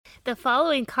The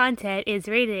following content is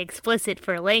rated explicit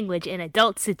for language in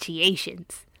adult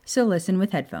situations. So listen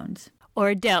with headphones.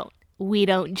 Or don't. We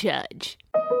don't judge.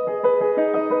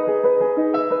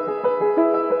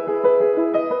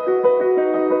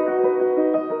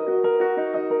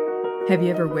 Have you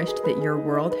ever wished that your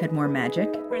world had more magic?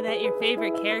 Or that your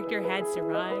favorite character had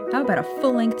survived? How about a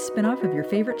full-length spin-off of your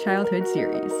favorite childhood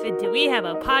series? Then do we have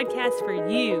a podcast for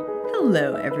you?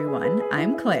 Hello, everyone.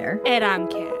 I'm Claire. And I'm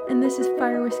Kat. And this is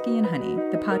Fire, Whiskey, and Honey,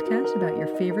 the podcast about your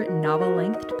favorite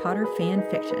novel-length Potter fan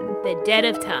fiction. The Dead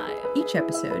of Time. Each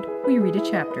episode, we read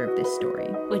a chapter of this story,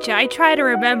 which I try to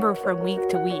remember from week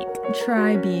to week.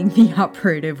 Try being the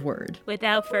operative word.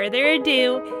 Without further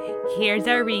ado, here's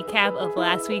our recap of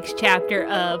last week's chapter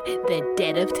of The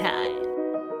Dead of Time.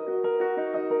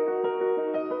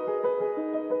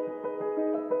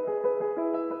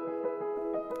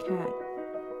 Kat.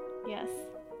 Yes?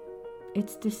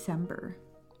 It's December.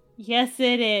 Yes,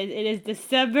 it is. It is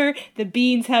December. The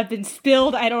beans have been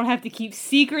spilled. I don't have to keep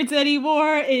secrets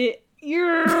anymore.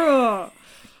 Yes,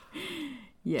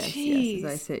 Jeez.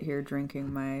 as I sit here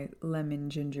drinking my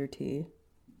lemon ginger tea.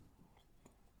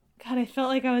 God, I felt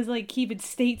like I was like keeping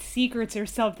state secrets or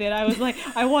something. I was like,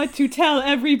 I want to tell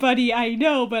everybody I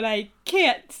know, but I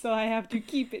can't, so I have to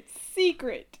keep it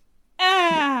secret.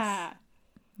 Ah!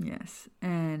 Yes,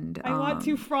 and I want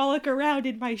to frolic around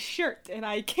in my shirt, and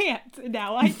I can't.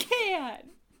 Now I can.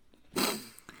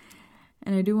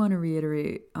 And I do want to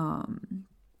reiterate,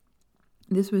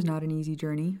 this was not an easy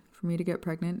journey for me to get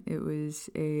pregnant. It was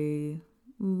a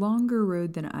longer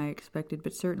road than I expected,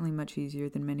 but certainly much easier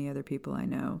than many other people I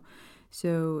know.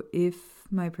 So if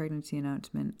my pregnancy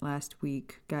announcement last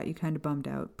week got you kind of bummed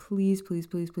out, please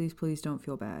don't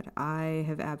feel bad. I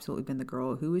have absolutely been the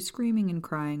girl who is screaming and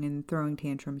crying and throwing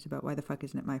tantrums about why the fuck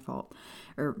isn't it my fault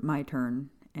or my turn,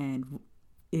 and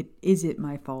is it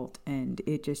my fault, and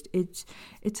it's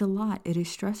a lot. It is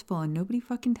stressful, and nobody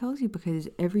fucking tells you, because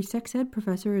every sex ed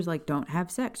professor is like, don't have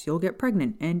sex, you'll get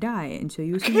pregnant and die, and so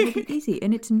you assume it'll be easy,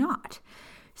 and it's not.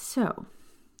 So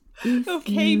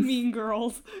okay, mean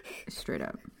girls. Straight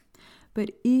up.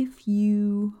 But if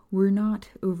you were not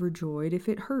overjoyed, if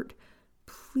it hurt,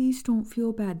 please don't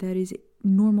feel bad. That is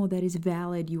normal. That is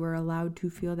valid. You are allowed to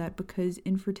feel that, because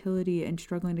infertility and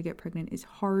struggling to get pregnant is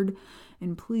hard.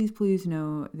 And please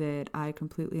know that I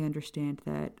completely understand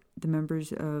that. The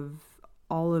members of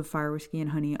all of Fire, Whiskey,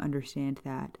 and Honey understand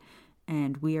that.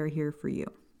 And we are here for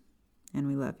you. And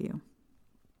we love you.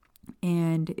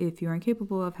 And if you're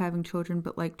incapable of having children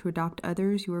but like to adopt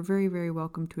others, you are very, very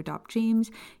welcome to adopt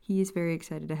James. He is very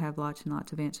excited to have lots and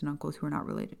lots of aunts and uncles who are not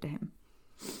related to him.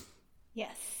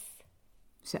 Yes.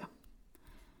 So,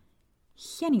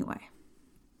 anyway,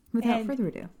 without further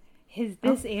ado.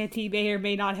 This auntie may or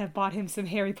may not have bought him some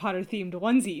Harry Potter themed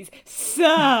onesies.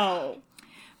 So.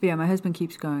 But yeah, my husband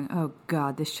keeps going, oh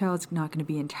God, this child's not going to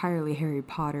be entirely Harry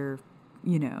Potter,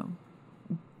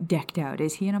 decked out,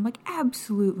 is he? And I'm like,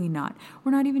 absolutely not.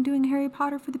 We're not even doing Harry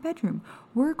Potter for the bedroom.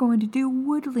 We're going to do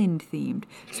woodland themed.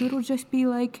 So it'll just be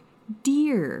like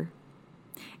deer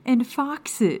and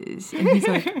foxes. And he's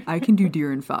like, I can do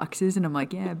deer and foxes. And I'm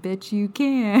like, yeah, I bet you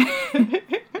can.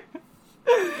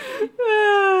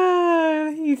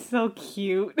 He's so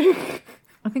cute.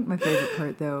 I think my favorite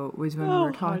part, though, was when we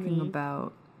were talking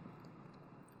about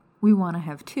we want to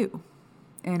have two.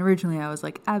 And originally I was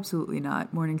like, absolutely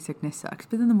not. Morning sickness sucks.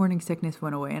 But then the morning sickness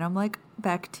went away. And I'm like,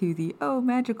 back to the,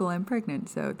 magical, I'm pregnant.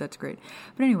 So that's great.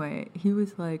 But anyway, he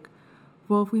was like,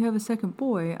 well, if we have a second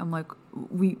boy, I'm like,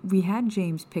 we had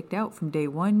James picked out from day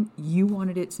one. You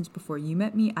wanted it since before you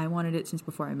met me. I wanted it since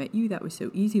before I met you. That was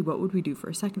so easy. What would we do for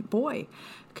a second boy?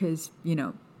 Because,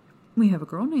 we have a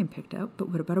girl name picked out, but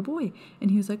what about a boy?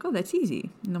 And he was like, oh, that's easy.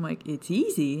 And I'm like, it's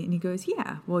easy? And he goes,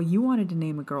 yeah, well, you wanted to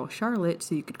name a girl Charlotte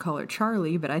so you could call her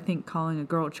Charlie, but I think calling a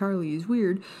girl Charlie is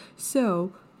weird.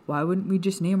 So why wouldn't we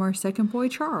just name our second boy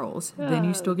Charles? Then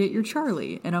you still get your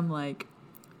Charlie. And I'm like,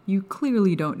 you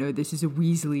clearly don't know this is a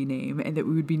Weasley name and that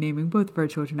we would be naming both of our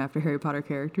children after Harry Potter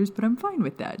characters, but I'm fine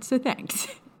with that. So thanks.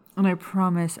 And I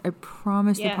promise yes.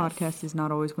 The podcast is not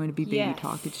always going to be baby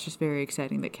talk. It's just very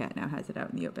exciting that Kat now has it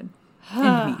out in the open.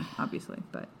 And me, obviously,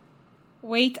 but...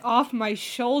 Weight off my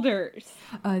shoulders.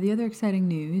 The other exciting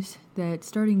news that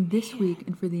starting this week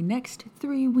and for the next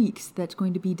 3 weeks, that's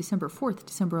going to be December 4th,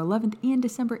 December 11th, and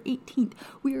December 18th,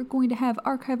 we are going to have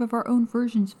archive of our own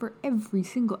versions for every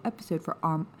single episode for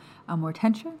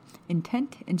Amortentia,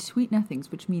 Intent, and Sweet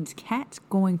Nothings, which means Kat's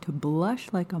going to blush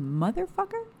like a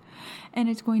motherfucker. And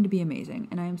it's going to be amazing.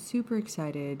 And I am super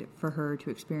excited for her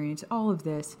to experience all of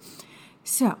this.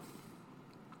 So,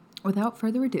 without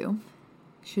further ado,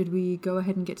 should we go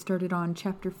ahead and get started on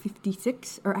chapter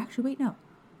 56? Or actually, wait, no.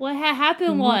 What had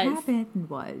happened What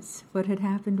had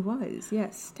happened was,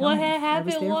 yes. What had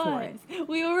happened was,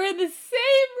 we were in the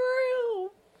same room.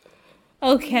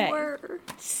 Okay.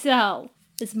 So,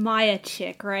 this Maya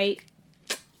chick, right?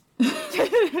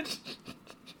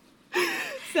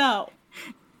 So.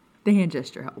 The hand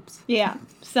gesture helps. Yeah.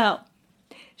 So,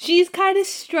 she's kind of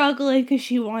struggling because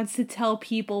she wants to tell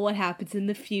people what happens in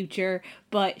the future,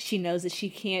 but she knows that she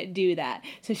can't do that.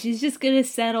 So she's just going to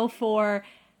settle for,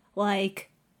 like,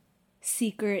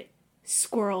 secret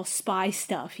squirrel spy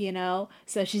stuff, you know?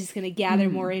 So she's going to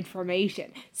gather more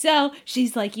information. So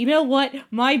she's like, you know what?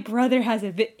 My brother has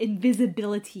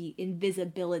invisibility.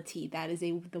 That is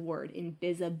the word.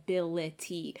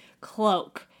 Invisibility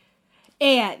cloak.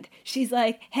 And she's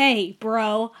like, hey,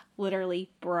 bro.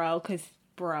 Literally, bro, because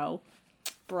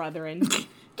brotherin.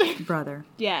 Brother.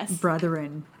 Yes.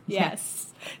 Brotherin.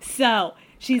 Yes. So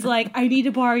she's like, I need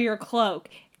to borrow your cloak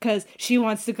because she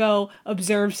wants to go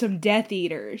observe some Death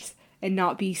Eaters and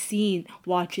not be seen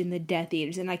watching the Death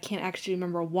Eaters. And I can't actually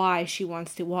remember why she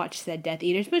wants to watch said Death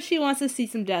Eaters, but she wants to see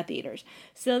some Death Eaters.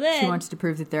 So then... She wants to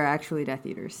prove that they're actually Death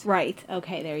Eaters. Right.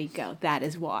 Okay, there you go. That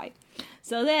is why.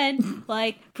 So then,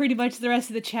 like, pretty much the rest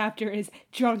of the chapter is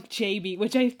Drunk Jamie,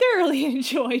 which I thoroughly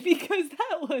enjoyed because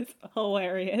that was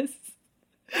hilarious.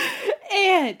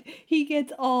 And he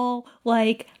gets all,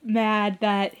 like, mad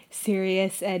that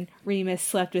Sirius and Remus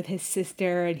slept with his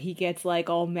sister, and he gets, like,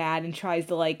 all mad and tries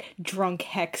to, like, drunk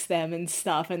hex them and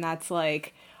stuff, and that's,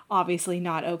 like, obviously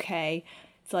not okay.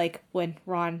 It's like when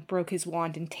Ron broke his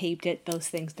wand and taped it, those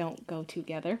things don't go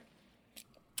together.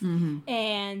 Mm-hmm.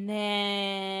 And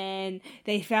then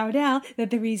they found out that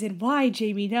the reason why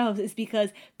Jamie knows is because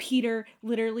Peter,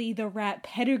 literally the rat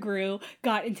Pettigrew,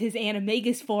 got into his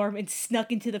Animagus form and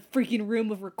snuck into the freaking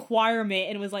room of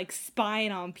requirement and was like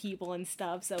spying on people and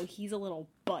stuff. So he's a little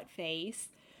butt face.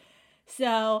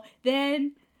 So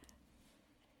then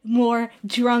more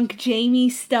drunk Jamie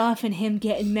stuff and him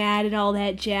getting mad and all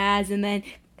that jazz. And then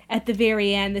at the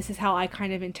very end, this is how I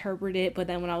kind of interpret it, but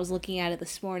then when I was looking at it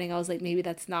this morning, I was like, maybe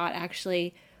that's not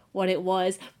actually what it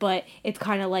was, but it's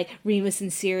kind of like Remus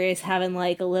and Sirius having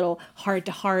like a little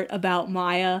heart-to-heart about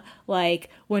Maya, like,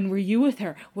 when were you with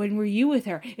her? When were you with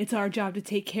her? It's our job to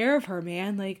take care of her,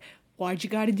 man. Like, why'd you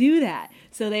gotta do that?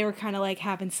 So they were kind of like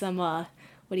having some, what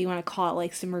do you want to call it,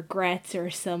 like some regrets or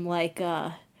some like,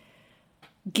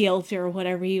 guilt or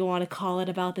whatever you want to call it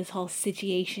about this whole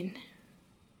situation.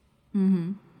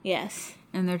 Mm-hmm. Yes.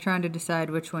 And they're trying to decide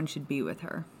which one should be with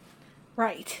her.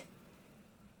 Right.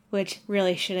 Which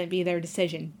really shouldn't be their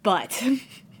decision, but...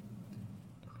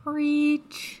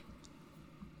 Preach.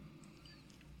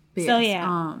 But so, yes,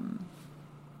 yeah.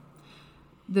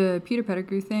 The Peter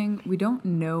Pettigrew thing, we don't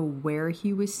know where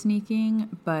he was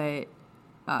sneaking, but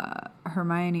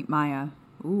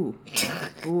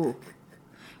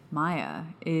Maya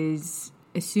is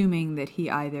assuming that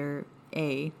he either...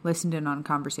 A, listened in on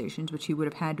conversations, which he would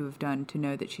have had to have done to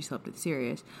know that she slept with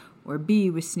Sirius, or B,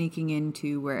 was sneaking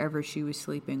into wherever she was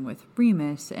sleeping with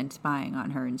Remus and spying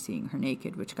on her and seeing her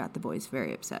naked, which got the boys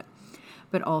very upset.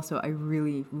 But also, I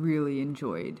really, really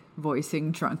enjoyed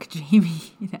voicing Drunk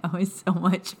Jamie. That was so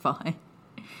much fun.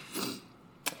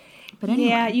 But anyway.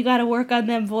 Yeah, you gotta work on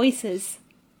them voices.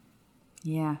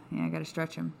 Yeah, I gotta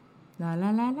stretch them. La la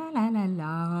la la la la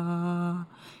la.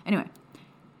 Anyway,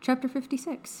 chapter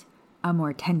 56.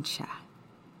 Amortentia.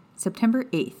 September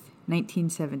 8th,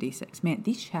 1976. Man,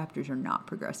 these chapters are not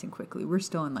progressing quickly. We're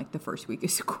still in like the first week of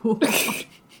school.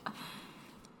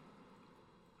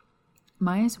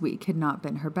 Maya's week had not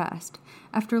been her best.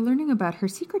 After learning about her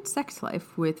secret sex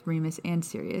life with Remus and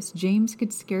Sirius, James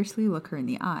could scarcely look her in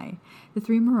the eye. The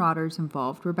three marauders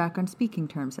involved were back on speaking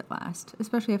terms at last,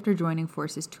 especially after joining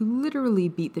forces to literally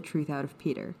beat the truth out of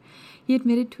Peter. He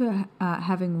admitted to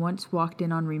having once walked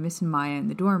in on Remus and Maya in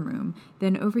the dorm room,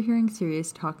 then overhearing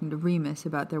Sirius talking to Remus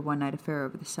about their one-night affair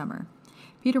over the summer.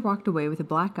 Peter walked away with a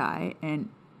black eye, and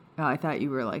I thought you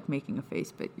were like making a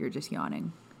face, but you're just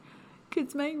yawning.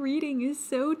 Because my reading is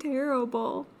so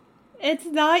terrible. It's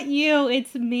not you,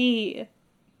 it's me.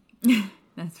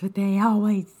 That's what they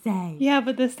always say. Yeah,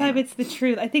 but this time it's the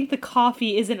truth. I think the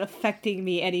coffee isn't affecting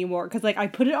me anymore. Because, like, I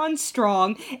put it on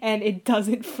strong, and it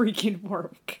doesn't freaking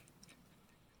work.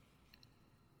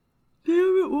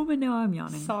 Damn it, woman, now I'm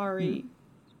yawning. Sorry.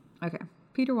 Okay.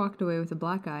 Peter walked away with a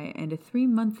black eye and a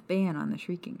 3-month ban on the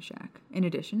Shrieking Shack. In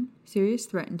addition, Sirius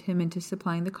threatened him into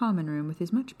supplying the common room with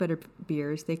as much better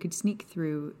beer as they could sneak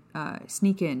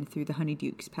in through the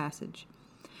Honeyduke's passage.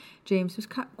 James was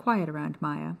quiet around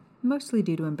Maya, mostly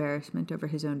due to embarrassment over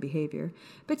his own behavior,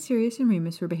 but Sirius and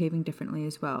Remus were behaving differently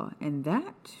as well, and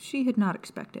that she had not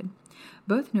expected.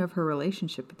 Both knew of her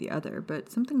relationship with the other,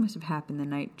 but something must have happened the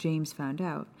night James found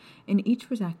out, and each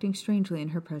was acting strangely in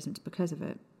her presence because of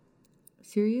it.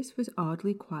 Sirius was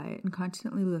oddly quiet and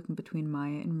constantly looking between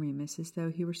Maya and Remus as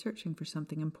though he were searching for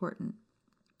something important.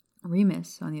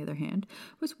 Remus, on the other hand,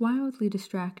 was wildly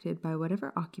distracted by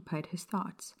whatever occupied his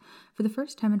thoughts. For the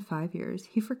first time in 5 years,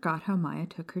 he forgot how Maya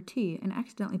took her tea and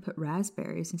accidentally put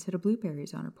raspberries instead of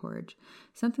blueberries on her porridge,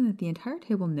 something that the entire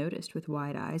table noticed with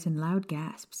wide eyes and loud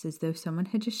gasps as though someone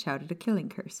had just shouted a killing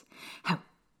curse. "How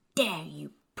dare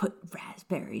you put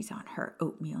raspberries on her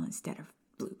oatmeal instead of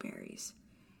blueberries?"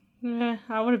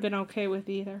 I would have been okay with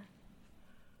either.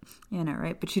 Yeah, I know,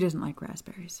 right? But she doesn't like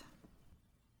raspberries.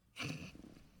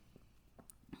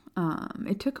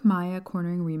 It took Maya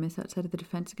cornering Remus outside of the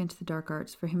Defense Against the Dark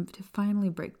Arts for him to finally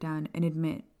break down and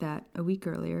admit that a week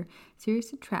earlier,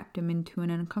 Sirius had trapped him into an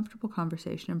uncomfortable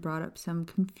conversation and brought up some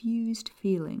confused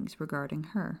feelings regarding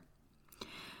her.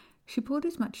 She pulled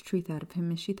as much truth out of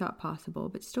him as she thought possible,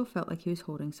 but still felt like he was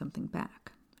holding something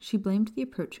back. She blamed the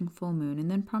approaching full moon and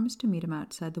then promised to meet him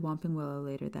outside the Whomping Willow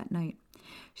later that night.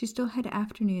 She still had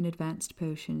afternoon advanced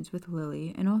potions with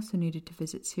Lily and also needed to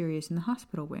visit Sirius in the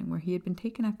hospital wing where he had been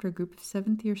taken after a group of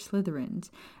 7th-year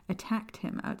Slytherins attacked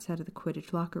him outside of the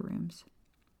Quidditch locker rooms.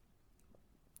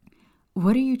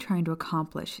 "What are you trying to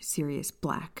accomplish, Sirius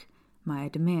Black?"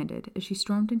 Maya demanded as she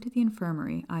stormed into the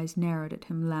infirmary, eyes narrowed at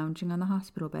him lounging on the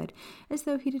hospital bed as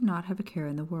though he did not have a care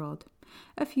in the world.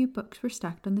 A few books were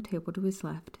stacked on the table to his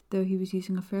left, though he was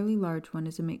using a fairly large one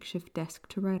as a makeshift desk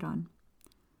to write on.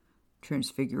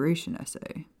 "Transfiguration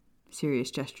essay."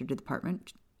 Sirius gestured to the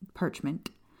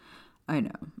parchment. I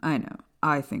know.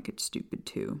 I think it's stupid,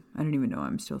 too. I don't even know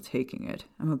I'm still taking it.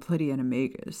 I'm a bloody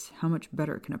animagus. How much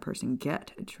better can a person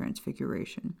get at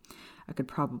Transfiguration? I could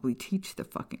probably teach the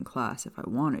fucking class if I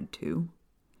wanted to.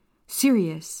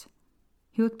 "Sirius!"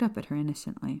 He looked up at her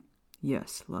innocently.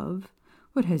 "Yes, love?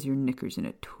 What has your knickers in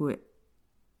a twit?"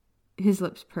 His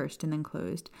lips pursed and then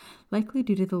closed, likely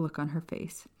due to the look on her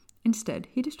face. Instead,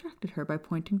 he distracted her by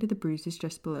pointing to the bruises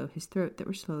just below his throat that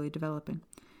were slowly developing.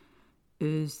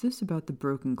 "Is this about the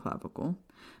broken clavicle?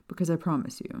 Because I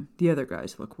promise you, the other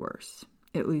guys look worse.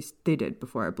 At least they did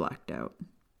before I blacked out."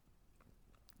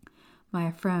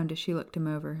 Maya frowned as she looked him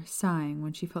over, sighing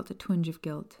when she felt a twinge of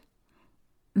guilt.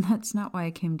 "That's not why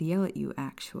I came to yell at you,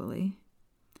 actually."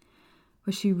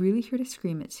 Was she really here to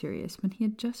scream at Sirius when he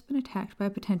had just been attacked by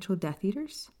potential Death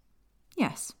Eaters?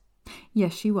 Yes,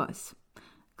 she was.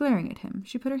 Glaring at him,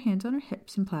 she put her hands on her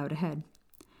hips and plowed ahead.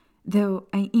 "Though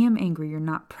I am angry you're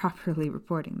not properly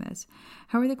reporting this.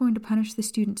 How are they going to punish the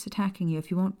students attacking you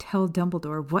if you won't tell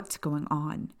Dumbledore what's going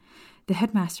on? The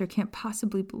headmaster can't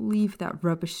possibly believe that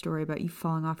rubbish story about you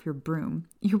falling off your broom.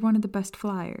 You're one of the best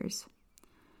flyers."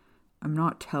 "I'm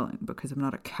not telling because I'm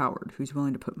not a coward who's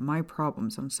willing to put my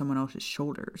problems on someone else's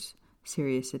shoulders,"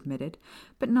 Sirius admitted,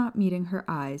 but not meeting her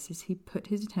eyes as he put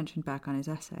his attention back on his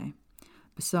essay.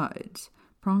 "Besides,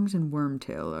 Prongs and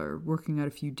Wormtail are working out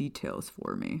a few details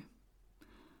for me."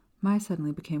 Maya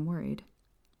suddenly became worried.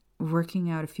 Working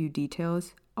out a few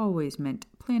details always meant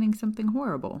planning something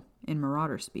horrible, in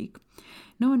Marauder speak.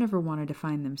 No one ever wanted to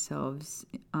find themselves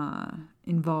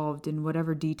involved in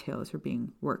whatever details were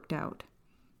being worked out.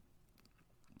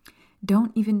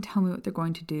 "Don't even tell me what they're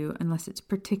going to do unless it's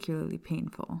particularly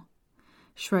painful."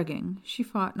 Shrugging, she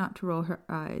fought not to roll her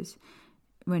eyes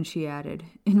when she added,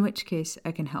 "In which case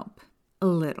I can help. A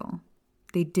little.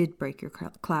 They did break your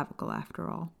clavicle after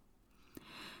all."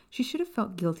 She should have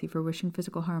felt guilty for wishing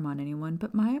physical harm on anyone,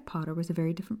 but Maya Potter was a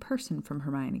very different person from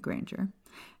Hermione Granger.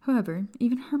 However,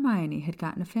 even Hermione had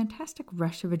gotten a fantastic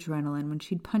rush of adrenaline when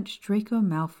she'd punched Draco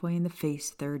Malfoy in the face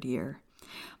 3rd year.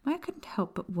 Maya couldn't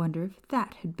help but wonder if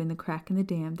that had been the crack in the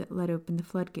dam that let open the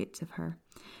floodgates of her,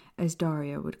 as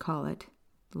Daria would call it,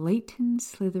 latent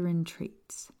Slytherin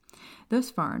traits. Thus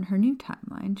far in her new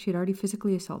timeline, she had already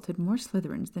physically assaulted more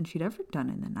Slytherins than she'd ever done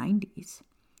in the 90s.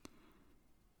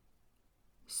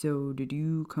 "So, did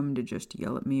you come to just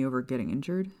yell at me over getting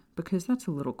injured? Because that's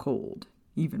a little cold,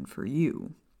 even for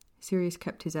you." Sirius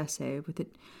kept at his essay with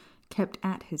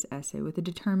a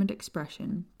determined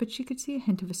expression, but she could see a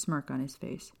hint of a smirk on his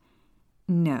face.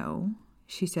 "No,"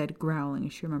 she said, growling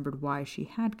as she remembered why she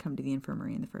had come to the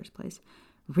infirmary in the first place.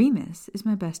 "Remus is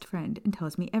my best friend and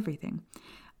tells me everything.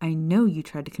 I know you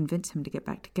tried to convince him to get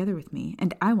back together with me,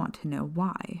 and I want to know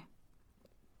why."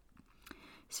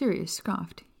 Sirius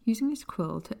scoffed, using his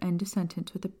quill to end a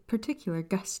sentence with a particular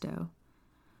gusto.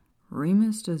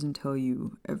 "Remus doesn't tell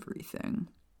you everything."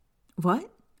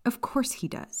 "What? Of course he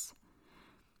does."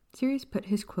 Sirius put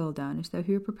his quill down as though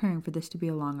he were preparing for this to be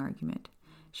a long argument.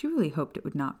 She really hoped it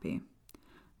would not be.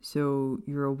 "So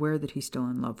you're aware that he's still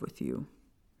in love with you?"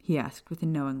 he asked with a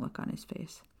knowing look on his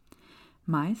face.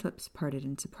 Maya's lips parted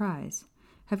in surprise,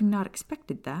 having not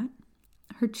expected that.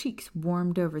 Her cheeks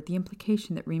warmed over at the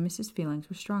implication that Remus's feelings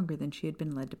were stronger than she had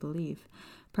been led to believe.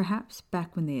 Perhaps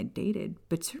back when they had dated,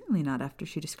 but certainly not after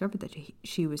she discovered that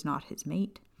she was not his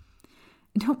mate.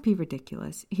 "Don't be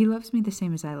ridiculous. He loves me the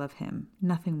same as I love him.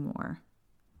 Nothing more."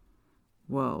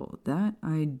 "Well, that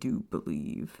I do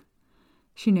believe."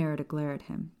 She narrowed a glare at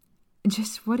him.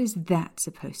 "Just what is that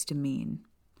supposed to mean?"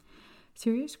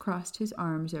 Sirius crossed his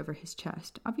arms over his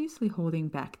chest, obviously holding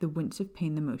back the wince of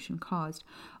pain the motion caused,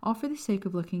 all for the sake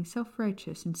of looking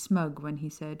self-righteous and smug when he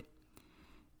said,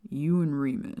 "You and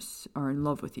Remus are in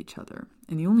love with each other,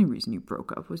 and the only reason you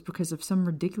broke up was because of some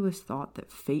ridiculous thought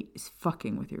that fate is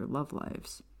fucking with your love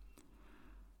lives."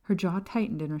 Her jaw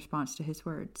tightened in response to his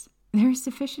words. "There is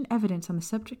sufficient evidence on the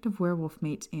subject of werewolf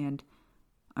mates and—"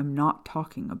 "I'm not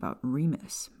talking about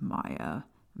Remus, Maya.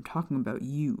 I'm talking about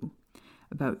you.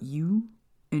 About you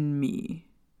and me."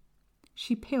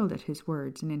 She paled at his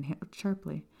words and inhaled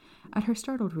sharply. At her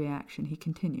startled reaction, he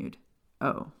continued,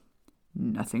 "Oh,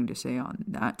 nothing to say on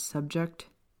that subject?"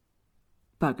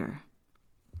 Bugger.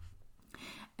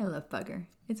 I love bugger.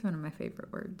 It's one of my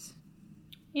favorite words.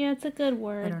 Yeah, it's a good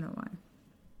word. I don't know why.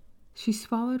 She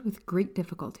swallowed with great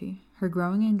difficulty, her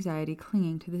growing anxiety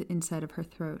clinging to the inside of her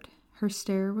throat. His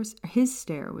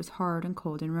stare was hard and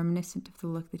cold and reminiscent of the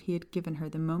look that he had given her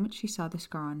the moment she saw the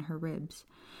scar on her ribs.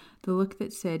 The look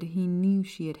that said he knew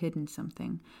she had hidden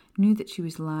something, knew that she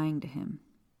was lying to him.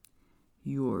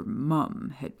 "Your mum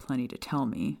had plenty to tell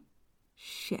me."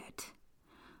 Shit.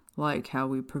 "Like how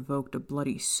we provoked a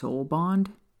bloody soul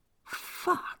bond?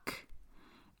 Fuck.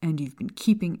 And you've been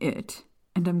keeping it,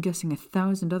 and I'm guessing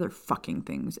 1,000 other fucking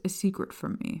things, a secret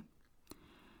from me."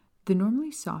 The normally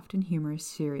soft and humorous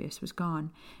Sirius was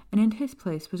gone, and in his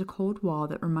place was a cold wall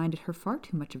that reminded her far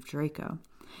too much of Draco.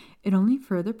 It only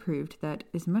further proved that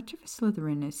as much of a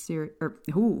Slytherin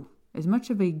as much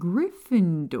of a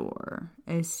Gryffindor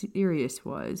as Sirius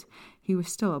was, he was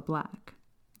still a Black.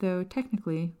 Though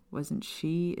technically, wasn't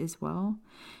she as well?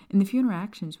 In the few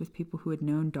interactions with people who had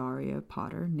known Daria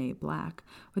Potter, née Black,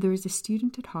 whether as a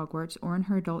student at Hogwarts or in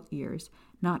her adult years,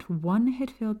 not one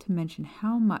had failed to mention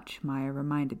how much Maya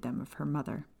reminded them of her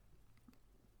mother.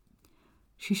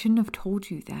 "She shouldn't have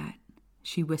told you that,"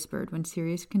 she whispered when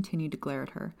Sirius continued to glare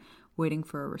at her, waiting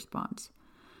for a response,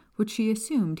 which she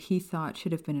assumed he thought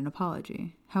should have been an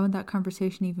apology. How would that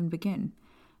conversation even begin?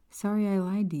 "Sorry I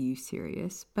lied to you,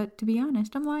 Sirius, but to be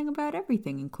honest, I'm lying about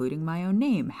everything, including my own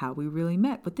name, how we really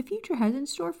met, what the future has in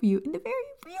store for you, and the very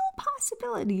real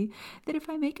possibility that if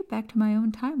I make it back to my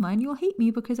own timeline, you'll hate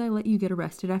me because I let you get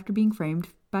arrested after being framed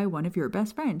by one of your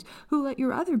best friends, who let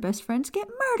your other best friends get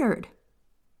murdered."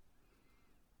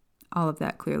 All of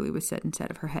that clearly was said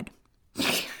inside of her head.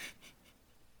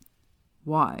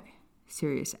 "Why?"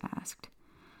 Sirius asked.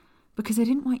 "Because I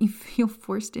didn't want you to feel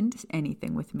forced into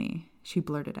anything with me," she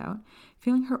blurted out,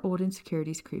 feeling her old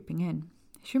insecurities creeping in.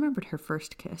 She remembered her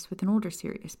first kiss with an older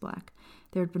Sirius Black.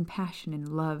 There had been passion and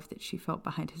love that she felt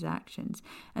behind his actions,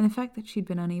 and the fact that she'd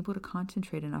been unable to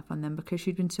concentrate enough on them because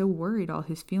she'd been so worried all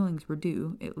his feelings were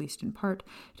due, at least in part,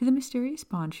 to the mysterious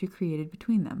bond she created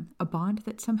between them, a bond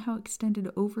that somehow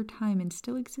extended over time and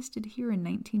still existed here in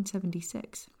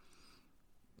 1976.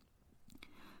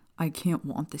 "I can't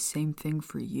want the same thing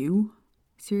for you?"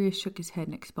 Sirius shook his head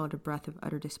and expelled a breath of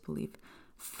utter disbelief.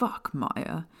 "Fuck,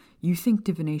 Maya. You think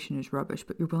divination is rubbish,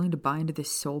 but you're willing to buy into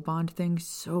this soul bond thing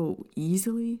so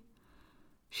easily?"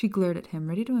 She glared at him,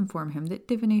 ready to inform him that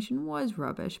divination was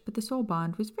rubbish, but the soul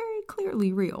bond was very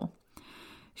clearly real.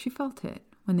 She felt it.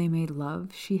 When they made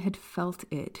love, she had felt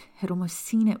it, had almost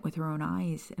seen it with her own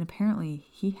eyes, and apparently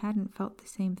he hadn't felt the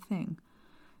same thing.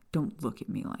 "Don't look at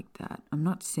me like that. I'm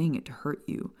not saying it to hurt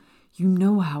you. You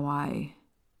know how I—"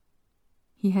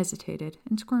 He hesitated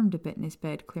and squirmed a bit in his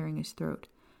bed, clearing his throat.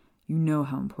 "You know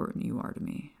how important you are to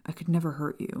me. I could never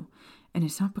hurt you. And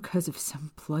it's not because of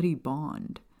some bloody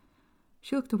bond."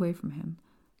 She looked away from him,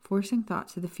 forcing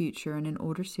thoughts of the future and an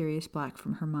older Sirius Black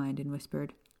from her mind, and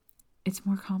whispered, "It's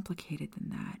more complicated than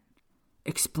that."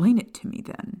 "Explain it to me,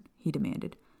 then," he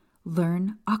demanded.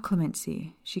 "Learn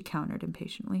occlumency," she countered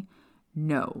impatiently.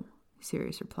 "No,"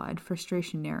 Sirius replied,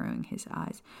 frustration narrowing his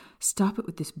eyes. "Stop it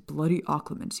with this bloody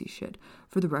occlumency shit.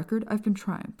 For the record, I've been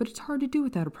trying, but it's hard to do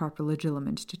without a proper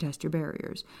legilimens to test your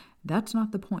barriers. That's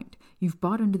not the point. You've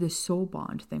bought into this soul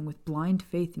bond thing with blind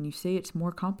faith, and you say it's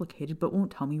more complicated, but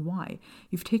won't tell me why.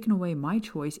 You've taken away my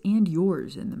choice and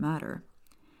yours in the matter."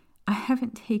 "I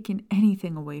haven't taken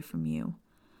anything away from you."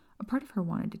 A part of her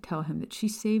wanted to tell him that she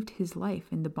saved his life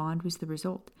and the bond was the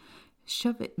result.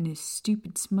 Shove it in his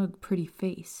stupid, smug, pretty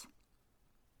face.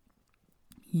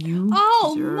 You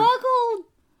deserve... Muggle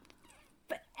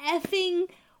effing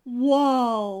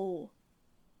whoa.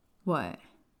 What?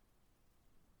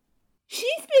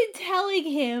 She's been telling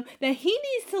him that he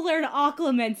needs to learn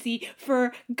occlumency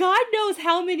for God knows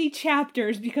how many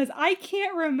chapters because I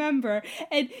can't remember,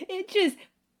 and it just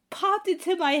popped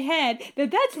into my head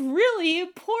that that's really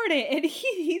important and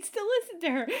he needs to listen to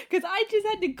her because I just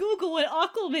had to Google what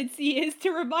occlumency is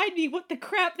to remind me what the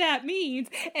crap that means,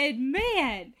 and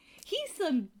man, he's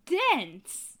some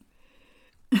dense.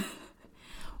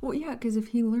 Well, yeah, because if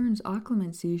he learns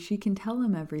occlumency, she can tell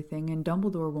him everything and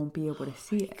Dumbledore won't be able to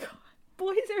see it. God.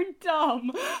 Boys are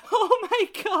dumb. Oh my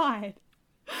god.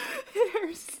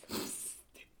 They're so stupid.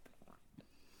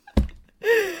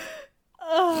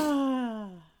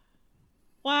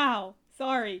 Wow.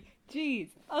 Sorry. Jeez.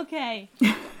 Okay.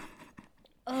 You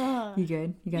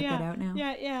good? You got that out now?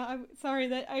 Yeah. I'm sorry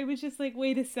that I was just like,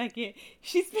 wait a second.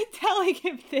 She's been telling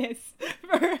him this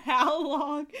for how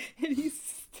long? And he's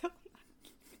still not...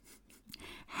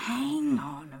 Hang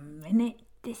on a minute.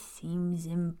 This seems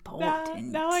important.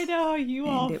 Now I know how you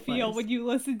all feel when you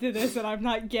listen to this and I'm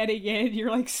not getting it and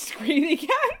you're like screaming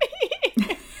at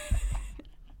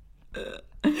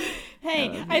me.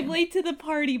 Hey, I'm late to the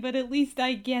party, but at least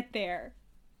I get there.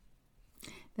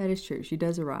 That is true. She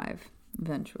does arrive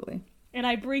eventually. And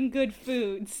I bring good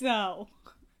food, so.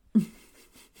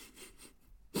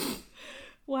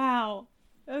 Wow.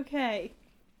 Okay.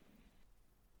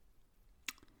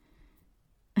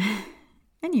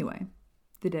 Anyway.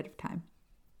 The dead of time.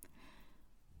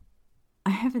 I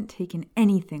haven't taken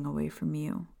anything away from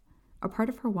you. A part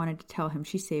of her wanted to tell him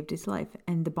she saved his life,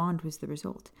 and the bond was the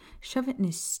result. Shove it in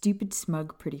his stupid,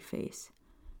 smug, pretty face.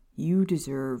 You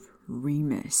deserve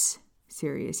Remus.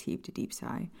 Sirius heaved a deep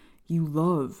sigh. You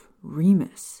love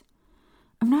Remus.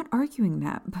 I'm not arguing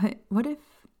that, but what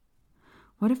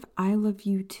if I love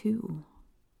you too?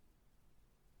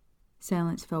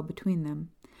 Silence fell between them.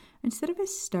 Instead of a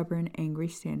stubborn, angry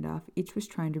standoff, each was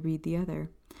trying to read the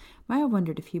other. Maya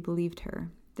wondered if he believed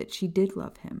her, that she did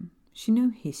love him. She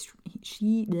knew he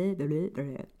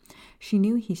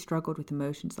struggled with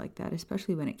emotions like that,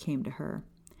 especially when it came to her.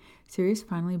 Sirius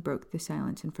finally broke the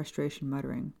silence in frustration,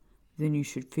 muttering, Then you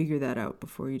should figure that out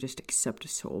before you just accept a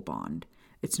soul bond.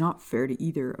 It's not fair to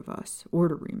either of us, or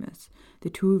to Remus. The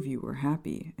two of you were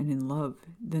happy and in love.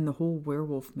 Then the whole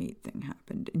werewolf mate thing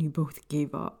happened, and you both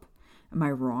gave up. Am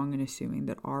I wrong in assuming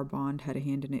that our bond had a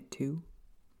hand in it too?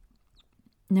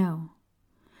 No.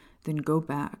 Then go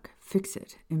back, fix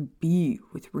it, and be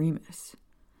with Remus.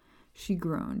 She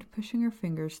groaned, pushing her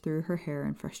fingers through her hair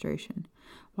in frustration.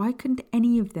 Why couldn't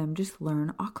any of them just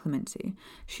learn occlumency?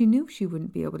 She knew she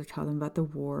wouldn't be able to tell them about the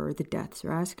war or the deaths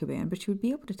or Azkaban, but she would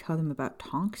be able to tell them about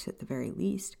Tonks at the very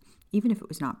least, even if it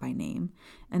was not by name,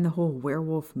 and the whole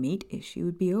werewolf mate issue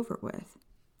would be over with.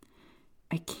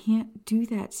 I can't do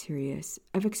that, Sirius.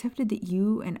 I've accepted that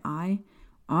you and I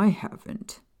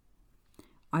haven't.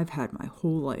 I've had my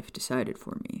whole life decided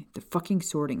for me. The fucking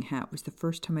Sorting Hat was the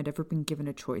first time I'd ever been given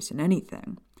a choice in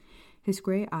anything. His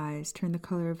gray eyes turned the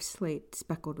color of slate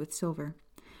speckled with silver.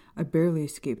 I barely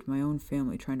escaped my own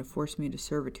family trying to force me into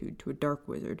servitude to a dark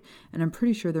wizard, and I'm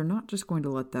pretty sure they're not just going to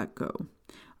let that go.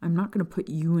 I'm not going to put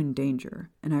you in danger,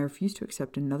 and I refuse to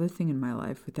accept another thing in my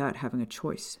life without having a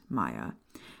choice, Maya.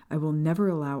 I will never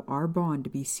allow our bond to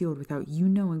be sealed without you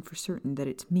knowing for certain that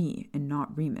it's me and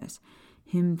not Remus.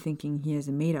 Him thinking he has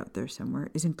a mate out there somewhere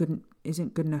isn't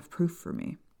good enough proof for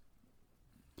me.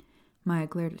 Maya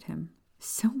glared at him.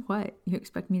 So what? You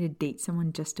expect me to date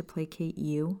someone just to placate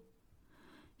you?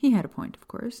 He had a point, of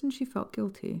course, and she felt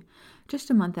guilty. Just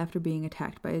a month after being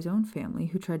attacked by his own family,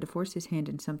 who tried to force his hand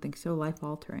in something so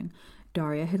life-altering,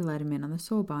 Daria had let him in on the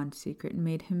soul bond secret and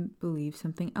made him believe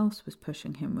something else was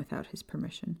pushing him without his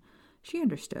permission. She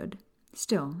understood.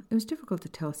 Still, it was difficult to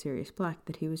tell Sirius Black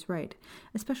that he was right,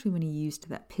 especially when he used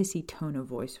that pissy tone of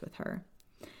voice with her.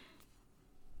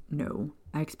 No,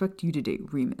 I expect you to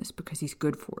date Remus because he's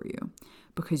good for you,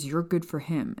 because you're good for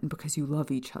him, and because you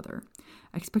love each other.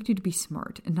 I expect you to be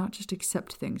smart and not just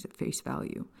accept things at face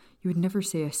value. You would never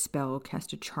say a spell,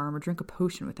 cast a charm, or drink a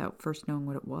potion without first knowing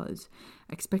what it was.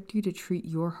 I expect you to treat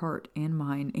your heart and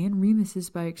mine, and Remus's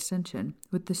by extension,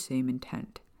 with the same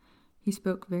intent. He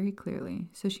spoke very clearly,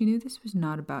 so she knew this was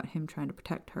not about him trying to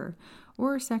protect her,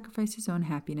 or sacrifice his own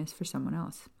happiness for someone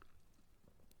else.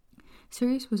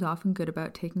 Sirius was often good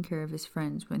about taking care of his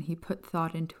friends when he put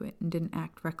thought into it and didn't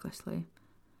act recklessly.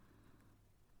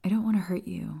 I don't want to hurt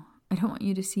you. I don't want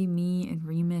you to see me and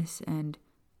Remus and...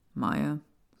 Maya,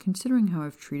 considering how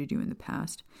I've treated you in the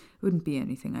past, it wouldn't be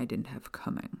anything I didn't have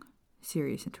coming.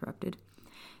 Sirius interrupted.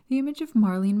 The image of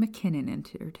Marlene McKinnon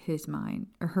entered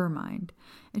her mind,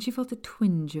 and she felt a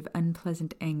twinge of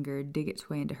unpleasant anger dig its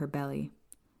way into her belly.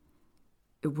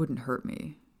 It wouldn't hurt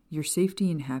me. Your safety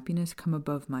and happiness come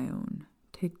above my own.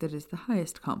 Take that as the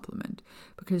highest compliment,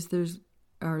 because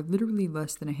are literally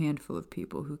less than a handful of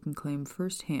people who can claim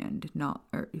firsthand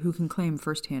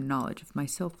knowledge of my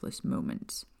selfless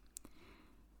moments.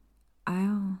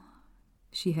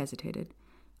 She hesitated.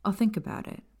 I'll think about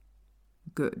it.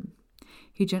 Good.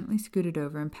 He gently scooted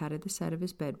over and patted the side of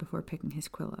his bed before picking his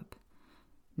quill up.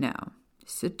 Now,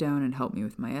 sit down and help me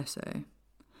with my essay.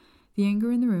 The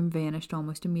anger in the room vanished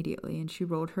almost immediately, and she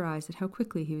rolled her eyes at how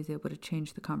quickly he was able to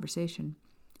change the conversation.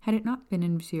 Had it not been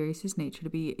in Sirius's nature to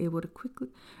be able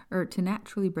to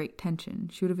naturally break tension,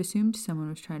 she would have assumed someone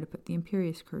was trying to put the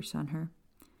Imperious curse on her.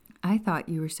 I thought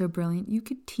you were so brilliant you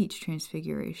could teach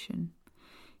transfiguration.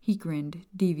 He grinned,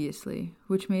 deviously,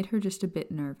 which made her just a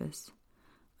bit nervous.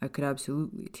 I could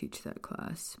absolutely teach that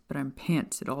class, but I'm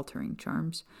pants at altering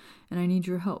charms, and I need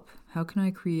your help. How can I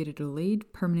create a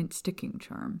delayed permanent sticking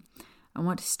charm? I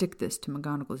want to stick this to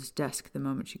McGonagall's desk the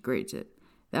moment she grades it.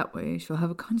 That way, she'll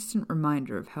have a constant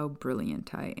reminder of how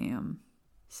brilliant I am.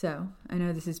 So, I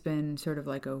know this has been sort of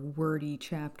like a wordy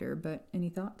chapter, but any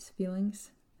thoughts,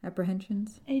 feelings,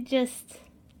 apprehensions? I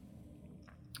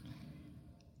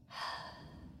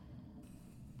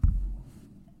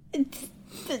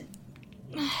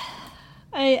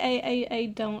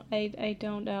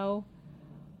don't know.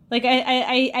 Like,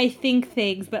 I think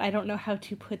things, but I don't know how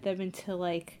to put them into,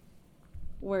 like,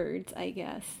 words, I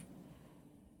guess.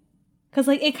 Because,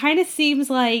 like, it kind of seems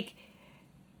like,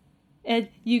 and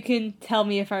you can tell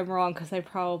me if I'm wrong, because I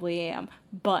probably am,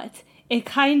 but it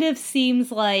kind of seems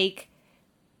like,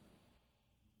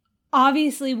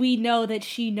 obviously we know that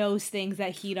she knows things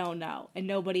that he don't know, and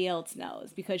nobody else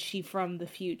knows, because she's from the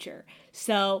future.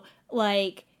 So,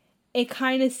 like, it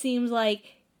kind of seems like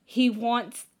he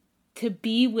wants to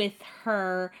be with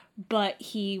her, but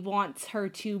he wants her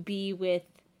to be with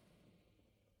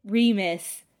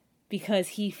Remus, because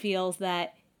he feels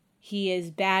that he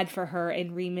is bad for her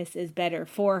and Remus is better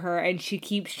for her, and she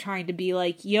keeps trying to be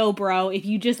like, yo bro, if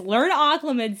you just learn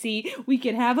occlumency, we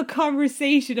can have a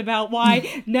conversation about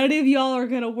why none of y'all are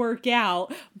gonna work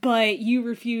out, but you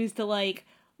refuse to, like,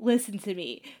 listen to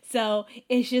me. So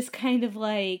it's just kind of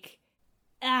like,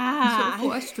 So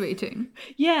frustrating.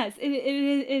 Yes, it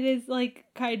is like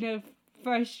kind of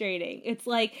frustrating. It's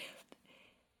like,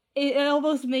 it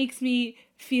almost makes me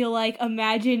feel like,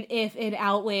 imagine if in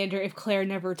Outlander, if Claire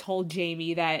never told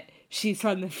Jamie that she's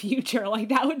from the future. Like,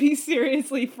 that would be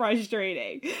seriously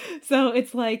frustrating. So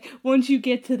it's like, once you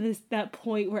get to that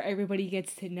point where everybody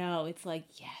gets to know, it's like,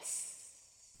 yes.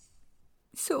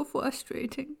 So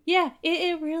frustrating. Yeah,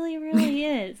 it really, really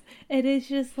is. It is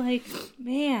just like,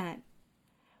 man.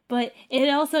 But it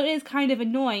also is kind of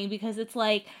annoying, because it's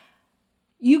like,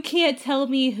 you can't tell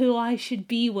me who I should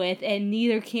be with, and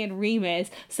neither can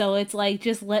Remus, so it's like,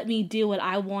 just let me do what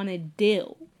I want to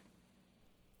do.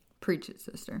 Preach it,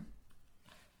 sister.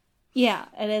 Yeah,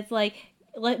 and it's like,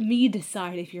 let me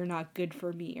decide if you're not good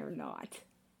for me or not.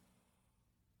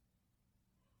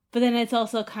 But then it's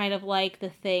also kind of like the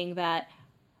thing that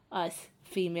us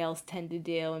females tend to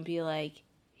do and be like,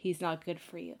 he's not good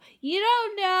for you. You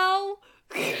don't know!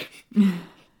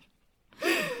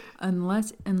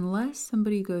 Unless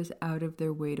somebody goes out of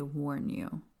their way to warn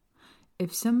you.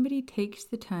 If somebody takes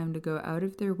the time to go out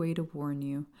of their way to warn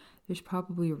you, there's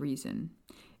probably a reason.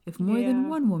 If more than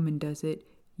one woman does it,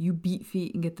 you beat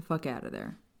feet and get the fuck out of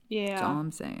there. Yeah. That's all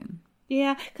I'm saying.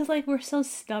 Yeah, because, like, we're so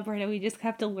stubborn and we just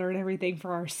have to learn everything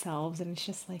for ourselves, and it's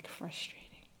just, like, frustrating.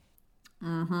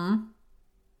 Mm-hmm.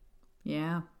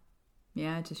 Yeah.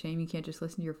 Yeah, it's a shame you can't just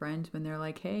listen to your friends when they're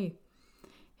like, hey,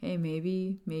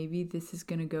 maybe this is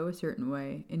gonna go a certain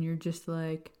way, and you're just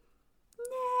like,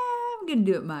 nah, I'm gonna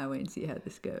do it my way and see how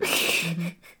this goes.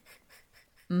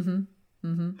 Mm-hmm. Mm-hmm.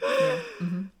 Mm-hmm. Yeah.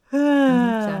 Mm-hmm.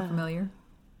 Sound familiar?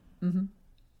 Mm-hmm.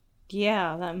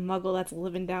 Yeah, that muggle that's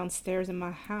living downstairs in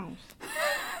my house.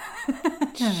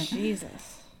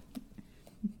 Jesus.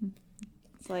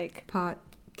 It's like, pot,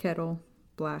 kettle,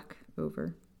 black,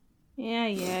 over.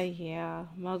 Yeah.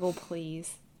 Muggle,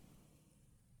 please.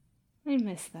 I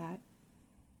miss that.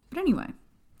 But anyway,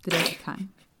 the day of time.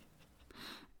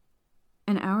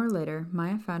 An hour later,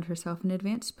 Maya found herself in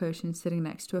advanced potion sitting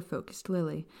next to a focused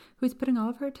Lily, who was putting all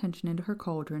of her attention into her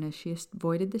cauldron as she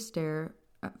avoided the stare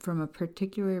from a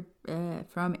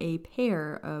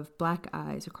pair of black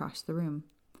eyes across the room.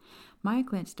 Maya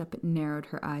glanced up and narrowed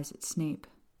her eyes at Snape.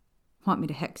 Want me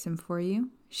to hex him for you?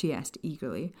 she asked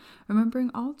eagerly, remembering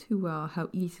all too well how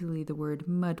easily the word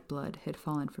mudblood had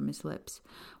fallen from his lips,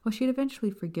 while she had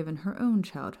eventually forgiven her own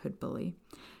childhood bully,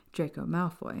 Draco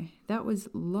Malfoy. That was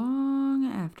long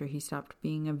after he stopped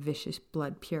being a vicious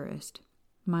blood purist.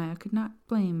 Maya could not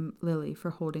blame Lily for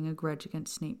holding a grudge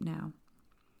against Snape now.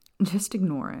 Just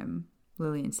ignore him,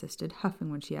 Lily insisted, huffing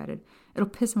when she added, "It'll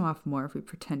piss him off more if we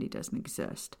pretend he doesn't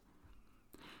exist."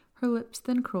 Her lips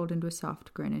then curled into a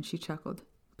soft grin, and she chuckled.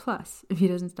 "Plus, if he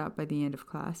doesn't stop by the end of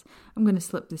class, I'm going to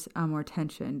slip this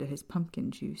Amortentia into his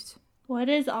pumpkin juice." What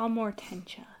is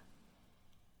Amortentia?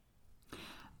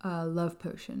 Love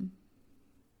potion.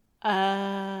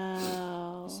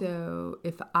 Oh. So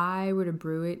if I were to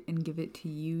brew it and give it to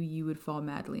you, you would fall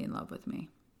madly in love with me.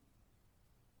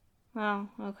 Oh,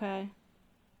 okay.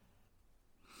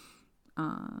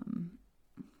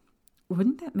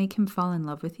 Wouldn't that make him fall in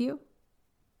love with you?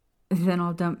 Then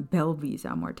I'll dump Belvy's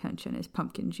Amortentia in his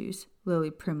pumpkin juice, Lily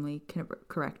primly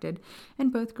corrected,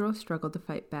 and both girls struggled to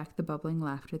fight back the bubbling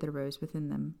laughter that arose within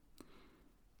them.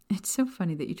 "It's so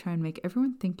funny that you try and make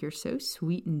everyone think you're so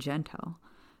sweet and gentle."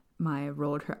 Maya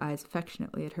rolled her eyes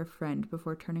affectionately at her friend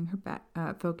before turning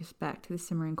her focus back to the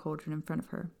simmering cauldron in front of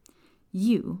her.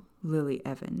 "You, Lily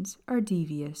Evans, are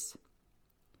devious."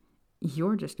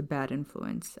 "You're just a bad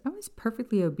influence. I was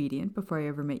perfectly obedient before I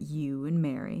ever met you and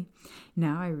Mary.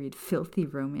 Now I read filthy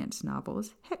romance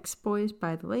novels, hex boys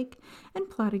by the lake, and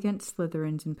plot against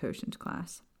Slytherins in potions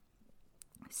class."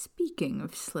 "Speaking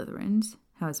of Slytherins,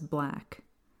 how's Black?"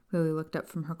 Lily looked up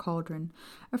from her cauldron,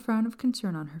 a frown of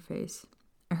concern on her face.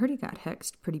 "I heard he got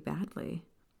hexed pretty badly."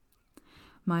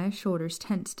 Maya's shoulders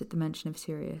tensed at the mention of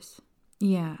Sirius.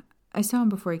 "Yeah, I saw him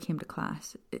before he came to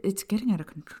class. It's getting out of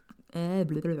control.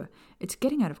 It's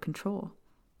getting out of control.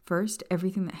 First,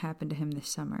 everything that happened to him this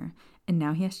summer, and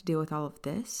now he has to deal with all of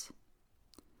this."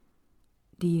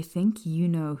 "Do you think you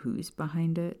know who's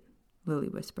behind it?" Lily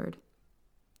whispered.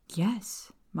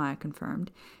 "Yes," Maya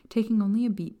confirmed, taking only a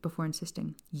beat before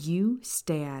insisting, "You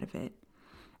stay out of it."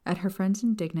 At her friend's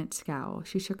indignant scowl,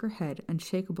 she shook her head,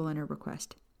 unshakable in her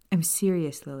request. "I'm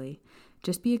serious, Lily.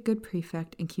 Just be a good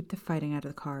prefect and keep the fighting out of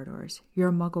the corridors. You're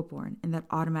a Muggle-born, and that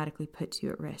automatically puts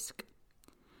you at risk."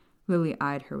 Lily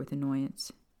eyed her with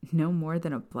annoyance. "No more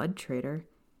than a blood traitor."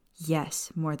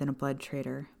 "Yes, more than a blood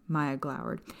traitor," Maya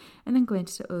glowered, and then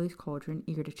glanced at Lily's cauldron,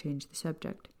 eager to change the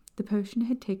subject. The potion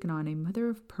had taken on a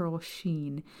mother-of-pearl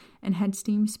sheen and had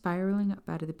steam spiraling up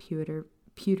out of the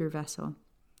pewter vessel.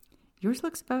 "Yours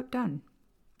looks about done."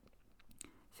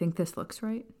 "Think this looks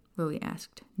right?" Lily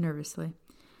asked, nervously.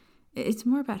 "It's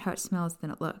more about how it smells than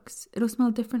it looks. It'll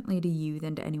smell differently to you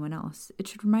than to anyone else. It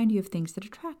should remind you of things that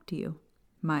attract you."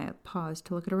 Maya paused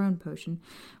to look at her own potion,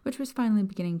 which was finally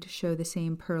beginning to show the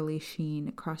same pearly sheen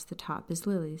across the top as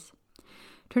Lily's.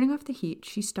 Turning off the heat,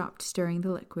 she stopped stirring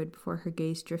the liquid before her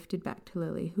gaze drifted back to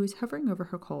Lily, who was hovering over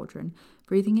her cauldron,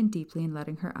 breathing in deeply and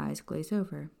letting her eyes glaze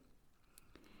over.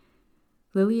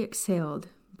 Lily exhaled,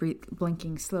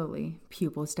 blinking slowly,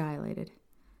 pupils dilated.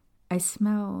 "I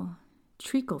smell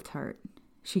treacle tart,"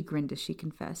 she grinned as she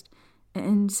confessed,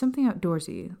 "and something